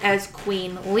Ellen as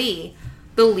Queen Lee,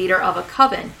 the leader of a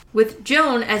coven, with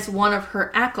Joan as one of her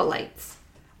acolytes.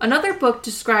 Another book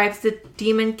describes the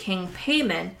demon king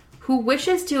Paimon, who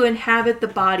wishes to inhabit the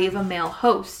body of a male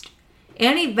host.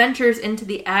 Annie ventures into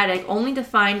the attic only to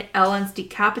find Ellen's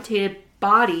decapitated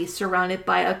body surrounded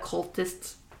by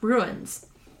occultist ruins.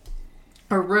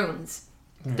 Or runes.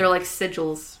 Mm. They're like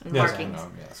sigils and markings. I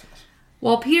know. Yes.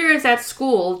 While Peter is at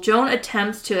school, Joan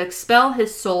attempts to expel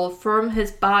his soul from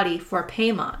his body for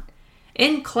Paimon.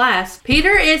 In class,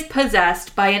 Peter is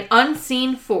possessed by an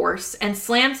unseen force and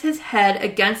slams his head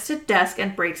against a desk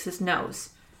and breaks his nose.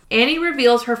 Annie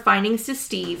reveals her findings to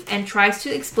Steve and tries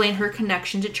to explain her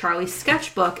connection to Charlie's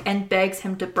sketchbook and begs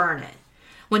him to burn it.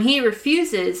 When he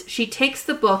refuses, she takes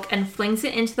the book and flings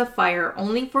it into the fire,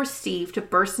 only for Steve to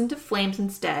burst into flames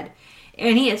instead.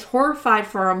 Annie is horrified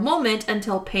for a moment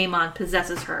until Paimon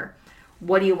possesses her.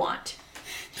 What do you want?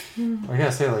 I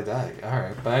gotta say it like that.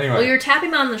 Alright, but anyway. Well, you were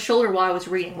tapping me on the shoulder while I was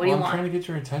reading. What do you want? I'm trying to get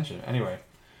your attention. Anyway,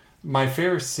 my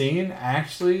favorite scene,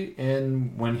 actually,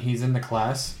 when he's in the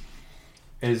class,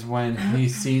 is when he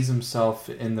sees himself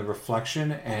in the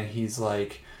reflection and he's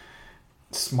like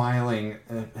smiling,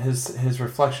 his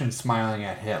reflection smiling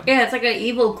at him. Yeah, it's like an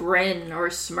evil grin or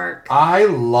smirk. I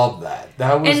love that.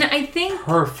 That was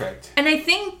perfect. And I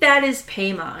think that is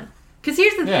Paimon. Because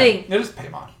here's the thing. It is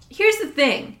Paimon. Here's the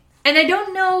thing. And I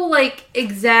don't know like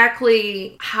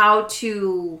exactly how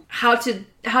to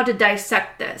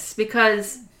dissect this,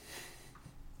 because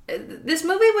this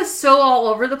movie was so all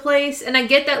over the place, and I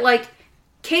get that like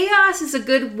chaos is a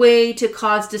good way to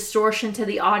cause distortion to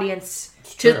the audience,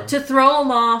 to throw them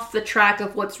off the track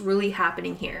of what's really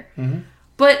happening here. Mm-hmm.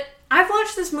 But I've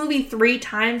watched this movie 3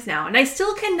 times now, and I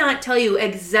still cannot tell you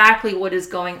exactly what is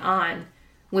going on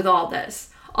with all this.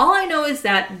 All I know is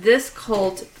that this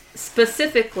cult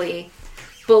specifically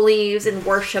believes and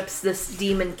worships this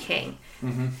demon king.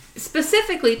 Mm-hmm.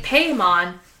 Specifically,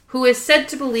 Paimon, who is said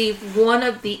to believe one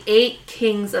of the 8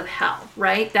 kings of hell,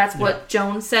 right? That's what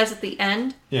Joan says at the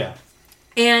end. Yeah.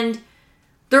 And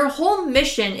their whole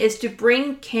mission is to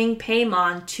bring King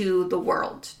Paimon to the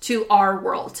world, to our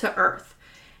world, to Earth.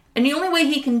 And the only way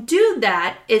he can do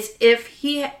that is if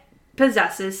he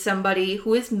possesses somebody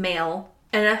who is male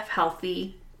and a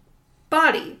healthy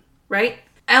body, right?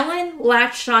 Ellen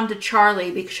latched on to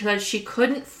Charlie because she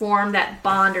couldn't form that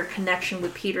bond or connection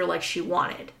with Peter like she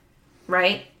wanted,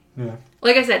 right? Yeah.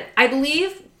 Like I said, I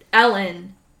believe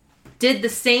Ellen did the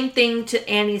same thing to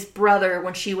Annie's brother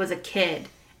when she was a kid,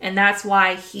 and that's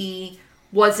why he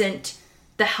wasn't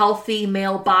the healthy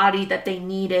male body that they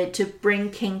needed to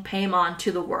bring King Paimon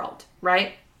to the world,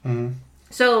 right? Mm-hmm.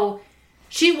 So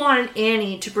she wanted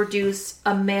Annie to produce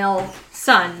a male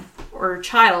son or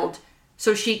child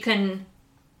so she can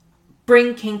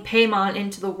bring King Paimon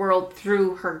into the world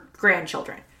through her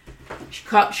grandchildren. She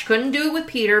couldn't do it with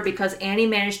Peter because Annie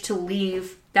managed to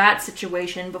leave that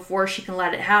situation before she can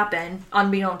let it happen,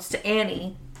 unbeknownst to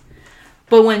Annie.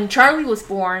 But when Charlie was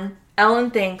born,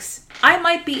 Ellen thinks, I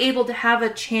might be able to have a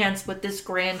chance with this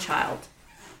grandchild.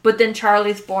 But then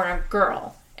Charlie's born a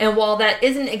girl. And while that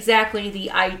isn't exactly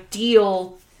the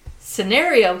ideal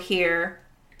scenario here,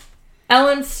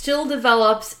 Ellen still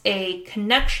develops a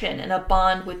connection and a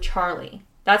bond with Charlie.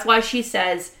 That's why she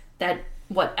says that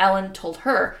what Ellen told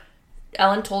her.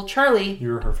 Ellen told Charlie,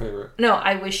 you were her favorite. No,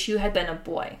 I wish you had been a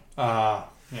boy. Yeah.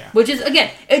 Which is,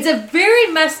 again, it's a very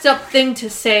messed up thing to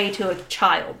say to a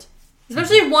child.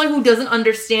 Especially one who doesn't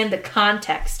understand the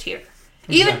context here.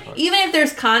 Exactly. Even if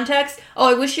there's context,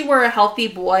 I wish you were a healthy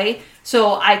boy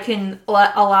so I can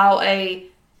allow a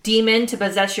demon to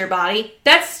possess your body.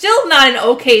 That's still not an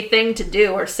okay thing to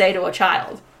do or say to a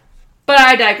child. But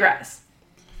I digress.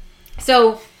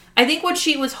 So, I think what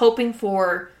she was hoping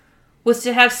for was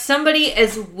to have somebody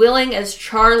as willing as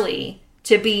Charlie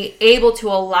to be able to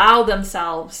allow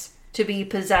themselves to be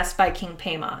possessed by King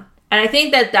Paimon. And I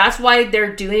think that that's why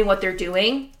they're doing what they're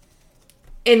doing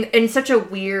in such a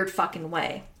weird fucking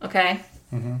way. Okay?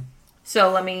 Mm-hmm.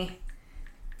 So let me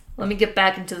get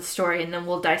back into the story and then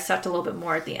we'll dissect a little bit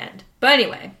more at the end. But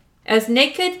anyway, as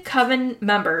naked coven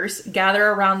members gather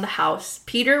around the house,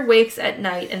 Peter wakes at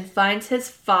night and finds his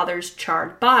father's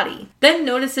charred body. Then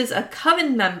notices a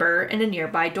coven member in a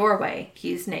nearby doorway.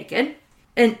 He's naked.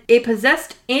 And a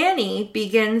possessed Annie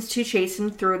begins to chase him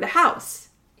through the house.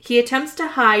 He attempts to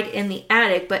hide in the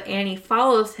attic, but Annie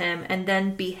follows him and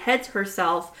then beheads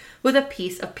herself with a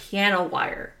piece of piano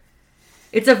wire.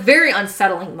 It's a very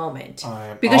unsettling moment.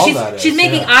 Because she's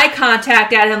making eye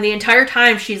contact at him the entire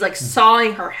time. She's like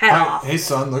sawing her head off. Hey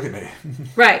son, look at me.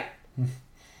 Right.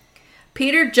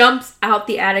 Peter jumps out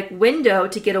the attic window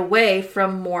to get away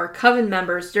from more Coven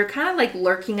members. They're kind of like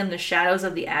lurking in the shadows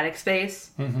of the attic space.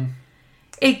 Mm-hmm.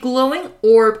 A glowing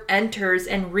orb enters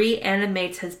and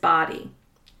reanimates his body.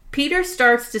 Peter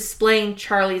starts displaying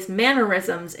Charlie's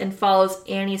mannerisms and follows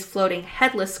Annie's floating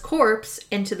headless corpse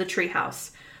into the treehouse,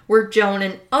 where Joan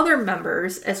and other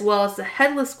members, as well as the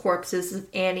headless corpses of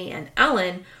Annie and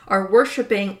Ellen, are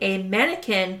worshipping a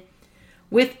mannequin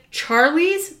with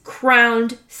Charlie's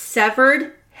crowned,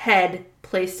 severed head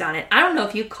placed on it. I don't know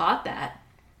if you caught that.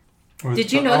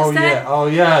 Did you notice that? Yeah. Oh,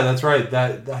 yeah, that's right.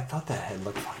 I thought that head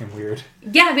looked fucking weird.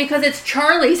 Yeah, because it's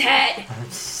Charlie's head.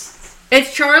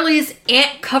 It's Charlie's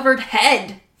ant-covered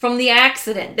head from the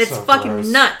accident. It's so fucking gross.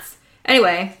 Nuts.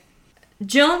 Anyway,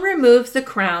 Joan removes the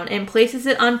crown and places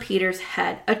it on Peter's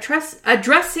head,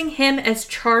 addressing him as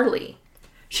Charlie.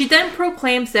 She then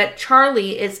proclaims that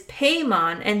Charlie is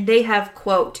Paimon and they have,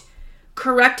 quote,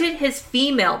 corrected his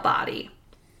female body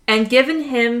and given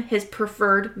him his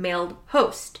preferred male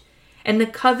host. And the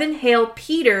Coven hail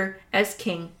Peter as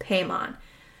King Paimon.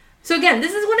 So again,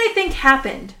 this is what I think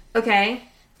happened, okay?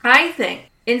 I think,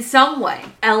 in some way,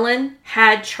 Ellen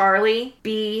had Charlie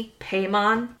be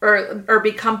Paimon, or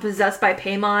become possessed by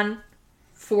Paimon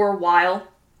for a while.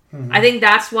 Mm-hmm. I think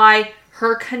that's why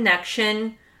her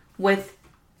connection with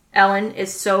Ellen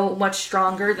is so much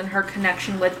stronger than her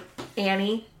connection with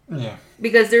Annie. Yeah.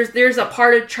 Because there's a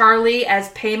part of Charlie as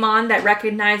Paimon that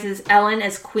recognizes Ellen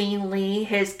as Queen Lee,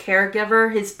 his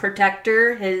caregiver, his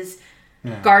protector, his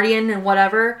guardian, and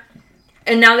whatever.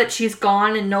 And now that she's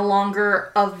gone and no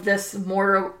longer of this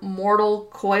mortal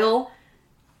coil,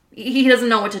 he doesn't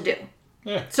know what to do.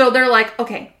 Yeah. So they're like,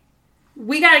 okay,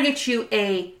 we got to get you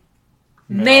a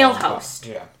male host,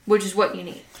 which is what you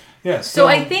need. Yeah. So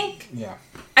I think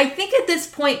at this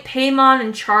point, Paimon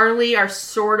and Charlie are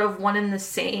sort of one and the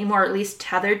same, or at least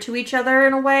tethered to each other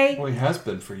in a way. Well, he has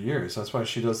been for years. That's why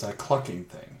she does that clucking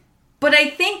thing. But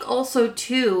I think also,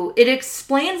 too, it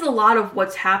explains a lot of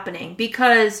what's happening,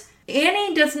 because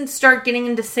Annie doesn't start getting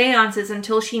into seances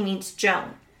until she meets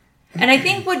Joan. And I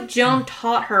think what Joan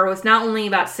taught her was not only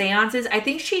about seances, I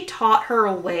think she taught her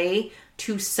a way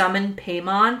to summon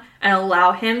Paimon and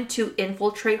allow him to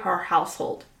infiltrate her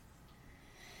household.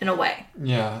 In a way.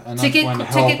 Yeah, and that's when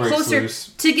hell breaks loose.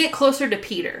 To get closer to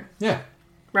Peter. Yeah.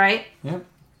 Right? Yeah.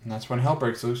 And that's when hell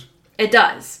breaks loose. It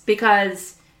does.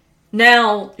 Because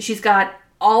now she's got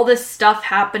all this stuff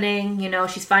happening. You know,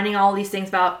 she's finding all these things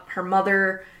about her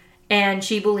mother. And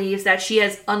she believes that she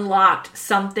has unlocked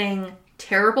something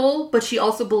terrible. But she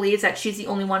also believes that she's the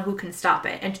only one who can stop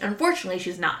it. And unfortunately,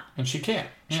 she's not. And she can't.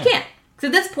 She can't. So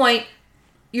at this point,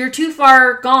 you're too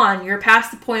far gone. You're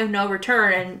past the point of no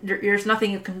return, and there's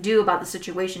nothing you can do about the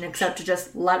situation except to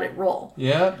just let it roll.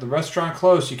 Yeah, the restaurant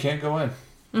closed. You can't go in.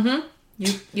 Mm-hmm.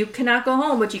 You cannot go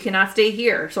home, but you cannot stay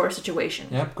here, sort of situation.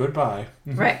 Yep, goodbye.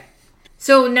 Right.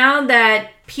 So now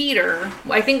that Peter,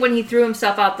 I think when he threw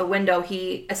himself out the window,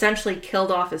 he essentially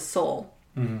killed off his soul.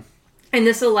 Mm-hmm. And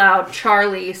this allowed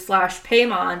Charlie /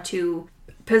 Paimon to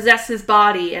possess his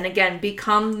body and, again,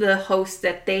 become the host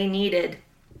that they needed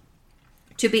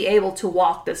to be able to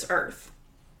walk this earth,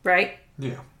 right?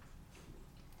 Yeah.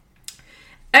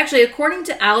 Actually, according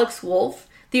to Alex Wolff,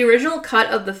 the original cut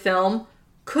of the film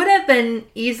could have been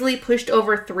easily pushed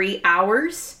over 3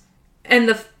 hours, and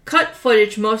the cut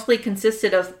footage mostly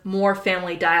consisted of more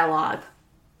family dialogue.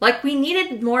 Like, we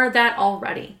needed more of that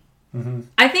already. Mm-hmm.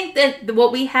 I think that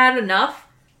what we had enough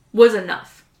was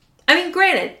enough. I mean,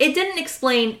 granted, it didn't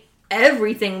explain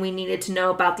everything we needed to know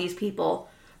about these people.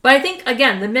 But I think,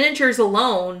 again, the miniatures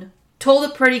alone told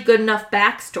a pretty good enough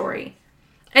backstory.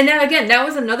 And then, again, that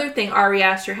was another thing Ari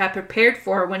Aster had prepared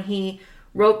for when he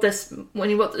wrote the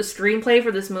screenplay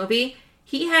for this movie.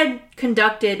 He had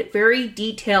conducted very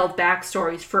detailed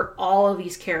backstories for all of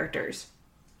these characters.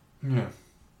 Yeah.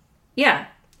 Yeah.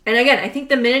 And again, I think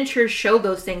the miniatures show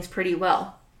those things pretty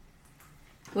well.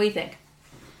 What do you think?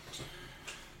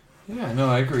 Yeah, no,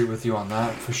 I agree with you on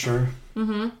that, for sure.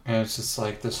 Mm-hmm. And it's just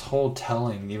like this whole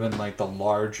telling, even like the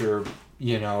larger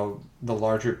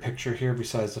picture here,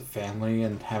 besides the family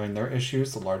and having their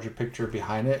issues, the larger picture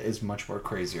behind it is much more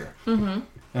crazier. Mm-hmm. And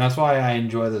that's why I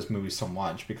enjoy this movie so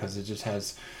much, because it just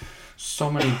has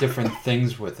so many different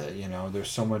things with it. You know,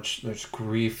 there's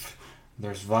grief,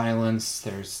 there's violence,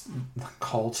 there's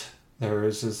cult, there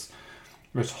is this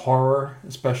There's horror,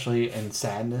 especially, and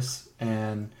sadness,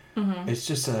 and it's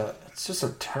just a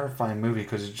terrifying movie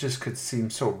because it just could seem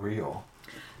so real.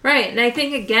 Right, and I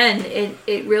think again,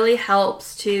 it really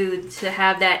helps to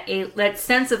have that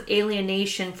sense of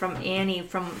alienation from Annie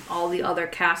from all the other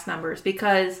cast members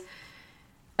because,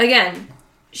 again,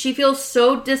 she feels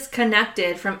so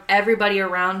disconnected from everybody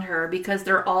around her because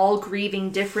they're all grieving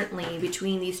differently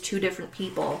between these two different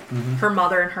people, her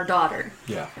mother and her daughter.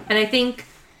 Yeah, and I think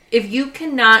if you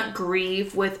cannot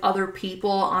grieve with other people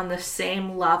on the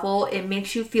same level, it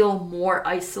makes you feel more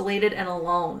isolated and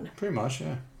alone. Pretty much,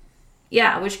 yeah.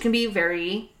 Yeah, which can be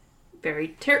very,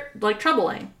 very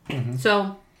troubling.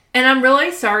 So, and I'm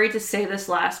really sorry to say this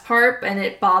last part, and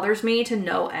it bothers me to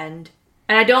no end.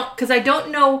 And I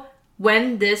don't know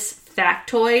when this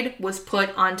factoid was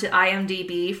put onto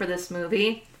IMDb for this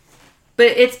movie, but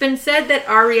it's been said that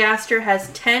Ari Aster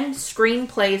has 10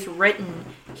 screenplays written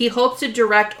he hopes to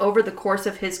direct over the course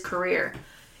of his career.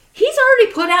 He's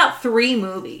already put out 3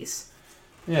 movies.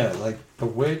 Yeah, like The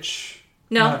Witch.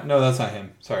 No, that's not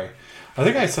him. Sorry. I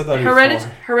think I said that before.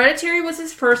 Hereditary was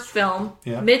his first film.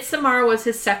 Yeah. Midsommar was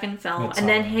his second film. And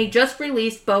then he just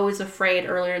released Beau is Afraid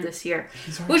earlier this year.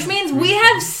 Which means we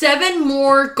have 7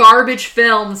 more garbage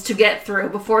films to get through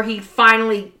before he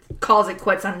finally calls it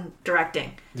quits on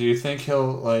directing. Do you think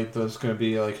those going to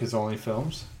be his only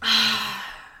films? I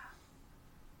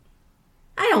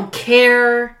don't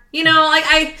care. Here's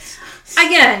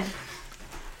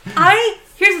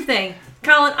the thing.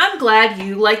 Collin, I'm glad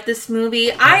you like this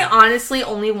movie. I honestly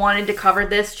only wanted to cover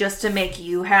this just to make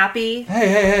you happy.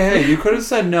 Hey. You could have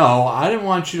said no. I didn't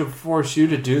want you to force you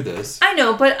to do this. I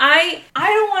know, but I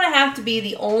don't want to have to be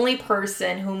the only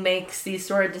person who makes these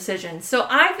sort of decisions. So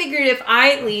I figured if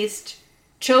I at least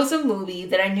chose a movie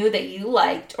that I knew that you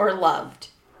liked or loved,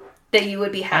 that you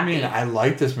would be happy. I mean, I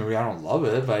like this movie. I don't love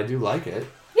it, but I do like it.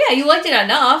 Yeah, you liked it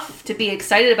enough to be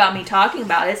excited about me talking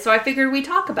about it, so I figured we'd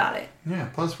talk about it. Yeah,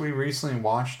 plus we recently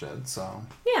watched it, so...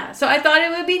 Yeah, so I thought it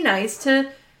would be nice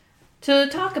to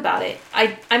talk about it.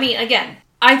 I mean, again,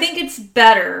 I think it's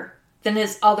better than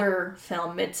his other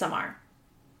film, Midsommar.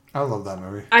 I love that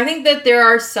movie. I think that there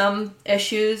are some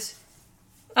issues.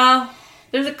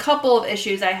 There's a couple of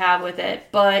issues I have with it,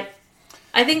 but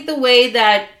I think the way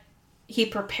that he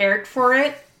prepared for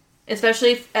it,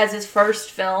 especially as his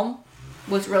first film,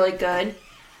 was really good.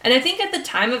 And I think at the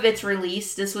time of its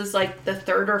release, this was like the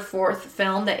 3rd or 4th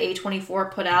film that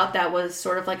A24 put out that was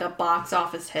sort of like a box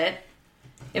office hit.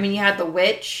 I mean, you had The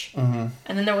Witch, and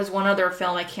then there was one other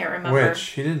film I can't remember. Witch.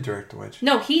 He didn't direct The Witch.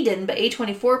 No, he didn't, but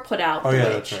A24 put out The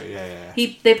Witch. That's right.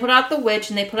 Yeah. They put out The Witch,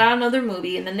 and they put out another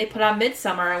movie, and then they put out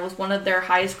Midsommar, and it was one of their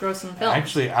highest grossing films.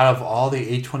 Actually, out of all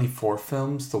the A24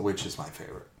 films, The Witch is my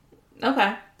favorite.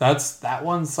 Okay. That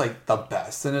one's like the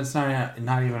best, and it's not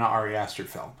even an Ari Aster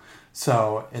film,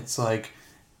 so it's like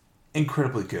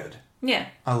incredibly good. Yeah,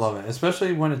 I love it,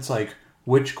 especially when it's like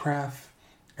witchcraft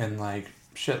and like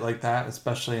shit like that,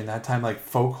 especially in that time, like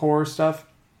folk horror stuff.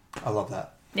 I love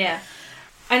that. Yeah,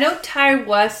 I know Ty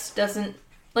West doesn't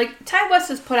like. Ty West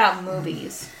has put out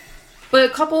movies, but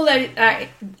a couple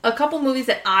movies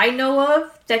that I know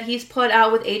of that he's put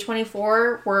out with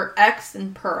A24 were X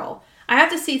and Pearl. I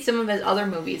have to see some of his other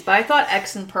movies, but I thought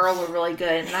X and Pearl were really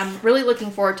good, and I'm really looking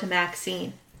forward to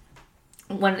Maxine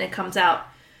when it comes out.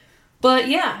 But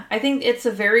yeah, I think it's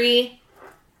Hereditary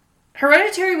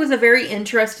was a very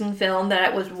interesting film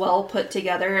that was well put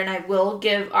together, and I will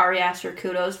give Ari Aster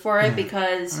kudos for it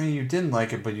because... I mean, you didn't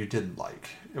like it, but you did like.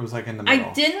 It was like in the middle.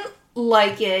 I didn't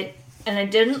like it, and I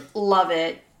didn't love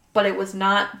it, but it was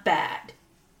not bad.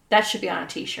 That should be on a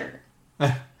t-shirt.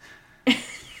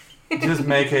 Just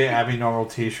make a Abby Normal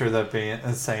t-shirt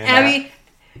saying Abby, that.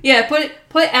 Yeah, put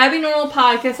Abby Normal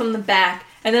Podcast on the back,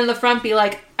 and then the front be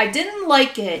like, I didn't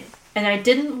like it, and I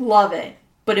didn't love it,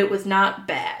 but it was not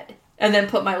bad. And then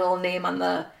put my little name on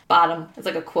the bottom. It's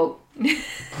like a quote.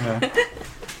 Yeah.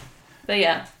 But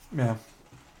yeah. Yeah.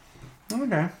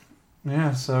 Okay.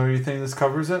 Yeah, so you think this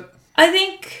covers it? I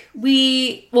think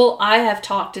I have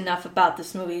talked enough about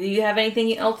this movie. Do you have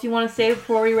anything else you want to say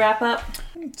before we wrap up?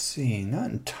 Let's see, not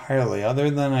entirely. Other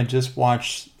than I just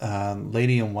watched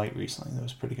Lady in White recently. That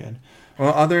was pretty good.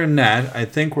 Well, other than that, I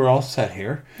think we're all set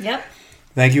here. Yep.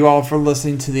 Thank you all for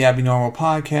listening to the Abby Normal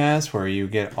Podcast, where you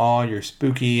get all your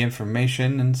spooky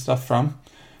information and stuff from.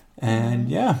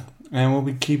 And and we'll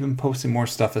be posting more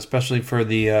stuff, especially for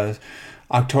the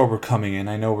October coming in.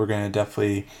 I know we're going to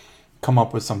definitely come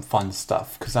up with some fun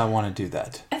stuff, because I want to do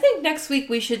that. I think next week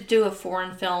we should do a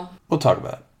foreign film. We'll talk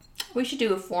about it. We should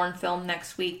do a foreign film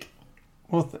next week.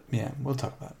 We'll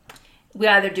talk about it. We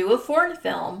either do a foreign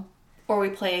film or we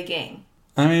play a game.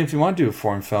 I mean, if you want to do a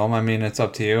foreign film, I mean, it's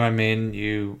up to you. I mean,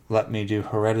 you let me do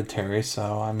Hereditary,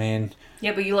 so, I mean...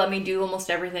 Yeah, but you let me do almost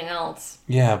everything else.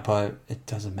 Yeah, but it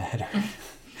doesn't matter.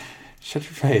 Shut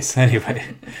your face.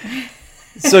 Anyway.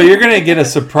 So you're going to get a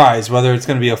surprise, whether it's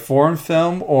going to be a foreign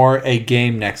film or a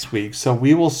game next week. So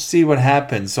we will see what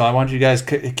happens. So I want you guys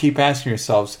to keep asking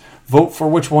yourselves, vote for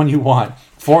which one you want.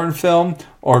 Foreign film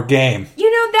or game.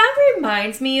 You know, that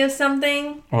reminds me of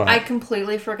something What? I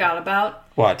completely forgot about.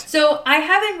 What? So I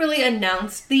haven't really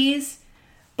announced these,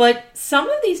 but some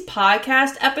of these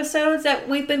podcast episodes that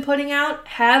we've been putting out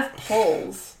have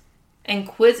polls and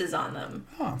quizzes on them.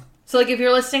 Oh. So, like, if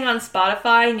you're listening on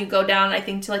Spotify and you go down, I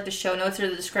think, to, like, the show notes or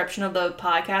the description of the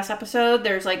podcast episode,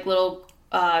 there's, like, little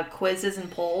quizzes and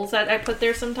polls that I put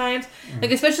there sometimes.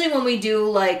 Like, especially when we do,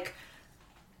 like,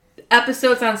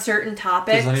 episodes on certain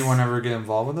topics. Does anyone ever get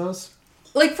involved with those?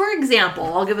 Like, for example,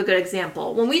 I'll give a good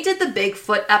example. When we did the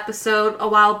Bigfoot episode a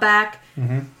while back,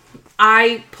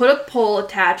 I put a poll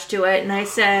attached to it, and I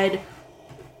said,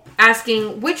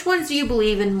 asking, which ones do you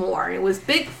believe in more? It was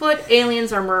Bigfoot,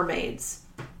 aliens, or mermaids.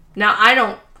 Now, I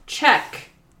don't check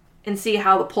and see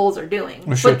how the polls are doing.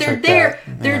 But they're there.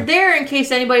 They're there in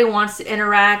case anybody wants to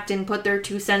interact and put their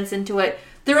 2 cents into it.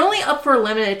 They're only up for a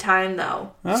limited time,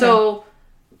 though. Okay. So,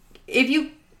 if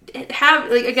you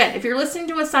have, like, again, if you're listening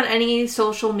to us on any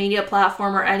social media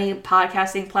platform or any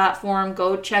podcasting platform,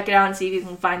 go check it out and see if you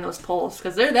can find those polls,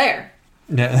 because they're there.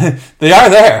 Yeah, they are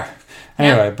there.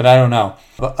 Anyway, But I don't know.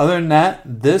 But other than that,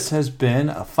 this has been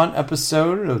a fun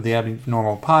episode of the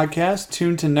Abnormal Podcast.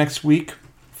 Tune to next week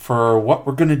for what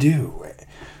we're going to do.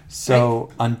 So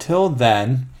until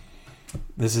then,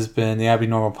 this has been the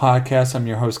Abnormal Podcast. I'm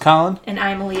your host, Collin. And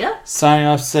I'm Alea. Signing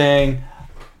off saying,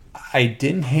 I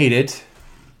didn't hate it.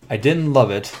 I didn't love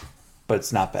it. But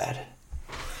it's not bad.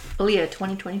 Alea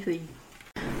 2023.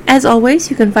 As always,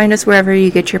 you can find us wherever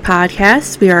you get your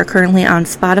podcasts. We are currently on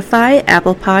Spotify,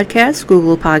 Apple Podcasts,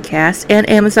 Google Podcasts, and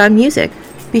Amazon Music.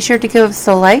 Be sure to give us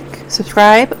a like,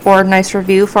 subscribe, or a nice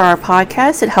review for our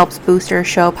podcast. It helps boost our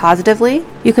show positively.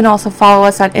 You can also follow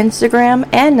us on Instagram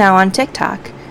and now on TikTok.